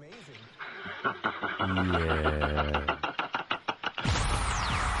 Yeah.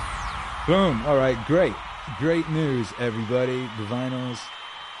 Boom. All right, great. Great news, everybody. The vinyls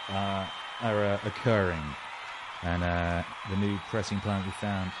are occurring. And the new pressing plant we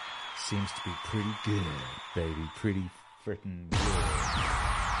found seems to be pretty good, baby. Pretty frickin' good.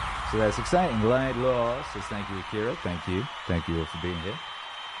 So that's exciting. Light Law says thank you, Akira. Thank you. Thank you all for being here.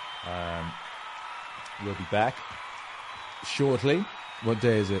 We'll be back shortly. What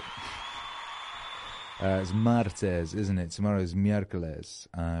day is it? It's Martes, isn't it? Tomorrow's miércoles.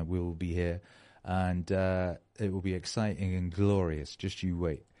 We'll be here. And it will be exciting and glorious. Just you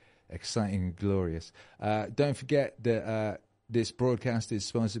wait. Exciting and glorious. Don't forget that this broadcast is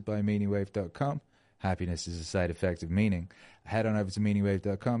sponsored by MeaningWave.com. Happiness is a side effect of meaning. Head on over to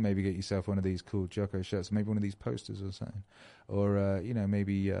MeaningWave.com. Maybe get yourself one of these cool Jocko shirts. Maybe one of these posters or something. Or,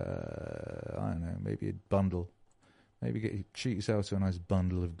 maybe, I don't know, maybe a bundle. Maybe treat yourself to a nice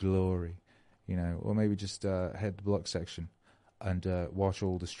bundle of glory. You know, or maybe just head to the block section and watch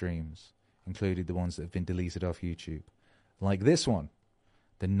all the streams, including the ones that have been deleted off YouTube. Like this one.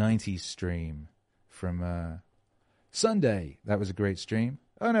 The 90s stream from Sunday. That was a great stream.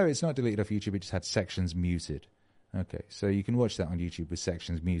 Oh, no, it's not deleted off YouTube. It just had sections muted. Okay, so you can watch that on YouTube with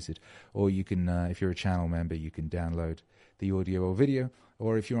sections muted. Or you can, if you're a channel member, you can download the audio or video.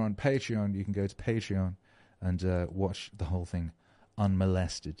 Or if you're on Patreon, you can go to Patreon and watch the whole thing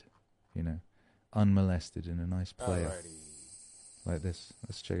unmolested. You know, unmolested in a nice player. Alrighty. Like this.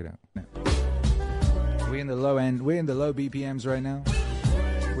 Let's check it out. Now, we're in the low end. We're in the low BPMs right now.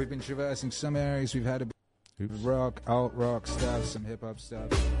 We've been traversing some areas. We've had a rock, alt rock stuff, some hip hop stuff.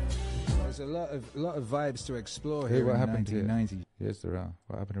 There's a lot of vibes to explore here. What happened in 1990? Yes, there are.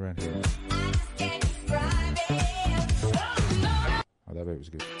 What happened around here? Oh, that bit was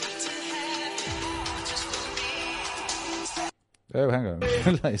good. Oh, hang on. I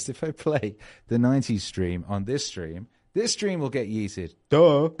realized if I play the 90s stream on this stream will get yeeted.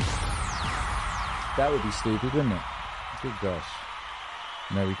 Duh. That would be stupid, wouldn't it? Good gosh.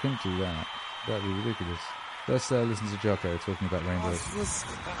 No, we couldn't do that. That would be ridiculous. Let's listen to Jocko talking about rainbows. What's the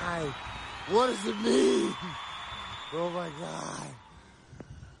sky? What does it mean? Oh my God.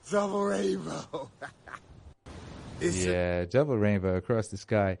 Double rainbow. Double rainbow across the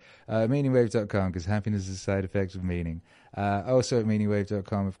sky. Meaningwave.com, because happiness is a side effect of meaning. Also at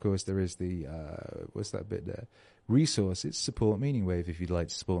meaningwave.com, of course, there is the, what's that bit there? Resources, support Meaningwave if you'd like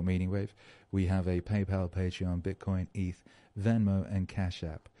to support Meaningwave. We have a PayPal, Patreon, Bitcoin, ETH, Venmo, and Cash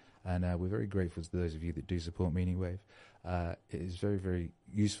App. And we're very grateful to those of you that do support Meaningwave. It is very, very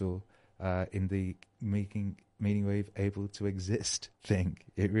useful in the making Meaning Wave able to exist thing.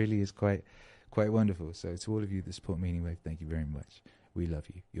 It really is quite wonderful. So to all of you that support Meaning Wave, thank you very much. We love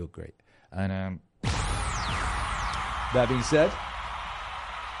you. You're great. And that being said,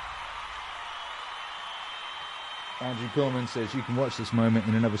 Andrew Coleman says you can watch this moment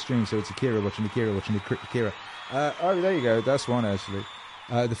in another stream. So it's Akira watching Akira watching Akira. Oh, there you go. That's one actually.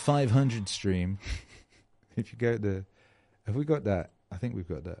 The 500 stream. If you go to have we got that? I think we've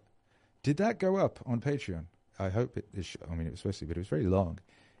got that. Did that go up on Patreon? I hope it is. I mean, it was supposed to, but it was very long.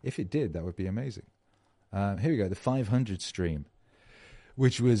 If it did, that would be amazing. Here we go. The 500 stream,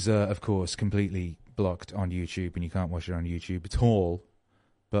 which was, of course, completely blocked on YouTube, and you can't watch it on YouTube at all.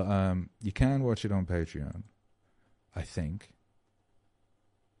 But you can watch it on Patreon, I think.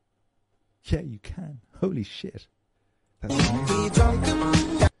 Yeah, you can. Holy shit. That's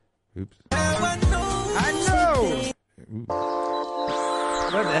amazing. Oops. I know! Ooh.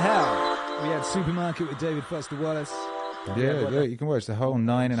 What the hell? We had Supermarket with David Foster Wallace. Yeah, you can watch the whole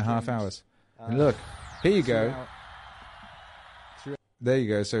 9.5 hours. And look, here you go. There you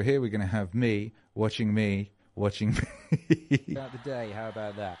go. So here we're going to have me watching me. Throughout the day, how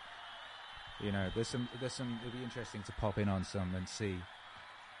about that? You know, there's some. It'll be interesting to pop in on some and see,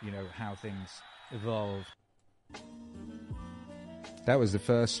 you know, how things evolve. That was the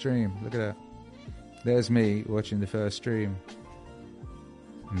first stream. Look at that. There's me watching the first stream.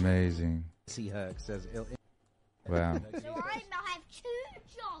 Amazing. See her says. Wow. So I now have 2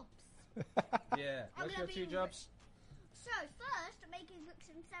 jobs. Yeah. What's your 2 jobs? So first, making books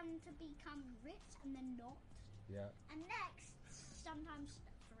and them to become rich and then not. Yeah. And next, sometimes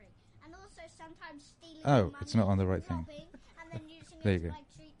 3. And also sometimes stealing Oh, money, it's not on the right thing. robbing, and then using There it you to go. buy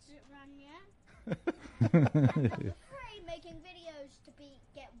treats at run, yeah? And number 3, making videos to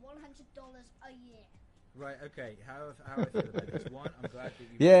get $100 a year. Right, okay. How I feel about this? One, I'm glad that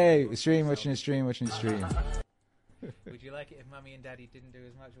you... Yay! watching Stream, watching the stream. Would you like it if Mummy and Daddy didn't do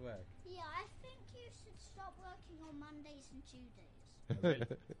as much work? Yeah, I think you should stop working on Mondays and Tuesdays. Oh, really?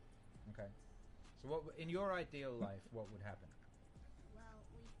 Okay. So what, in your ideal life, what would happen? Well,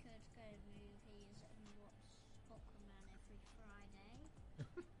 we could go to movies and watch Aquaman every Friday.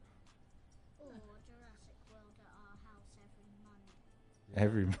 Or Jurassic World at our house every Monday.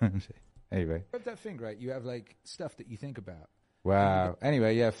 Every Monday. Anyway. What's that thing, right? You have, like, stuff that you think about. Wow.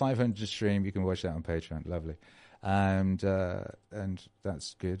 Anyway, yeah, 500 stream. You can watch that on Patreon. Lovely. And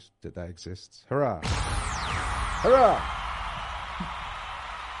that's good that exists. Hurrah! Hurrah!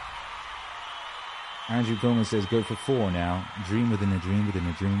 Andrew Coleman says, go for 4 now. Dream within a dream within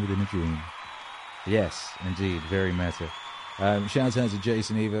a dream within a dream. Yes, indeed. Very meta. Shout out to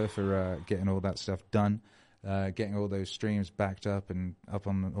Jason Eva for getting all that stuff done. Getting all those streams backed up and up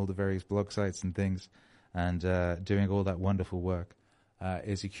on all the various blog sites and things, and doing all that wonderful work.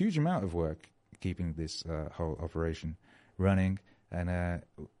 It's a huge amount of work keeping this whole operation running, and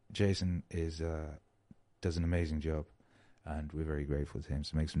Jason does an amazing job, and we're very grateful to him.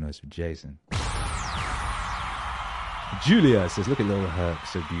 So make some noise for Jason. Julia says, look at little Herc,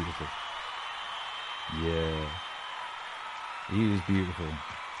 so beautiful. Yeah. He is beautiful.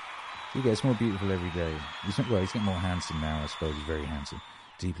 He gets more beautiful every day. He's getting more handsome now, I suppose. He's very handsome.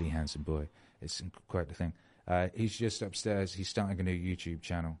 Deeply handsome boy. It's quite the thing. He's just upstairs. He's starting a new YouTube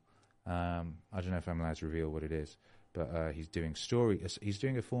channel. I don't know if I'm allowed to reveal what it is, but he's doing He's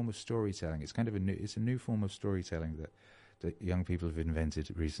doing a form of storytelling. It's kind of it's a new form of storytelling that young people have invented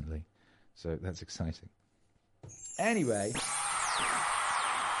recently. So that's exciting. Anyway,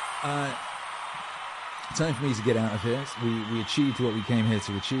 time for me to get out of here. We achieved what we came here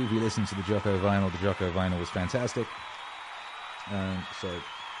to achieve. We listened to the Jocko vinyl. The Jocko vinyl was fantastic. So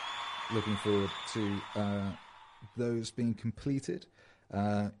looking forward to those being completed.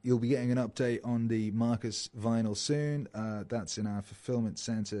 You'll be getting an update on the Marcus vinyl soon. That's in our fulfillment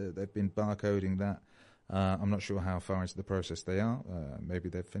center. They've been barcoding that. I'm not sure how far into the process they are. Maybe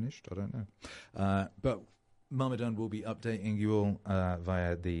they've finished. I don't know. But Mamadun will be updating you all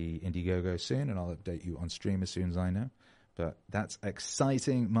via the Indiegogo soon, and I'll update you on stream as soon as I know. But that's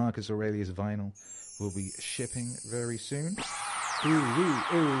exciting. Marcus Aurelius vinyl will be shipping very soon.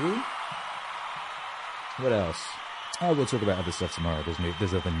 Ooh-wee. What else? Oh, we'll talk about other stuff tomorrow.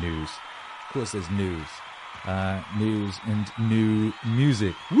 There's other news. Of course, there's news. News and new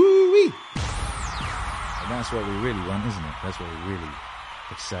music. Woo-wee! And that's what we really want, isn't it? That's what we're really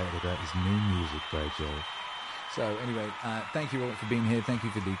excited about, is new music by Joe. So anyway, thank you all for being here. Thank you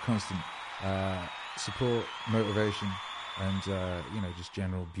for the constant support, motivation, and just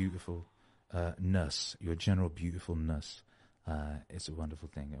general beautifulness. Your general beautifulness. It's a wonderful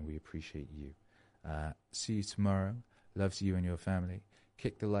thing, and we appreciate you. See you tomorrow. Love to you and your family.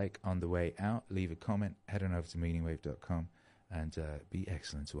 Kick the like on the way out. Leave a comment. Head on over to meaningwave.com and be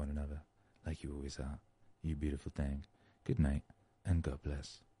excellent to one another, like you always are. You beautiful thing. Good night, and God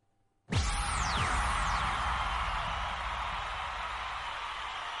bless.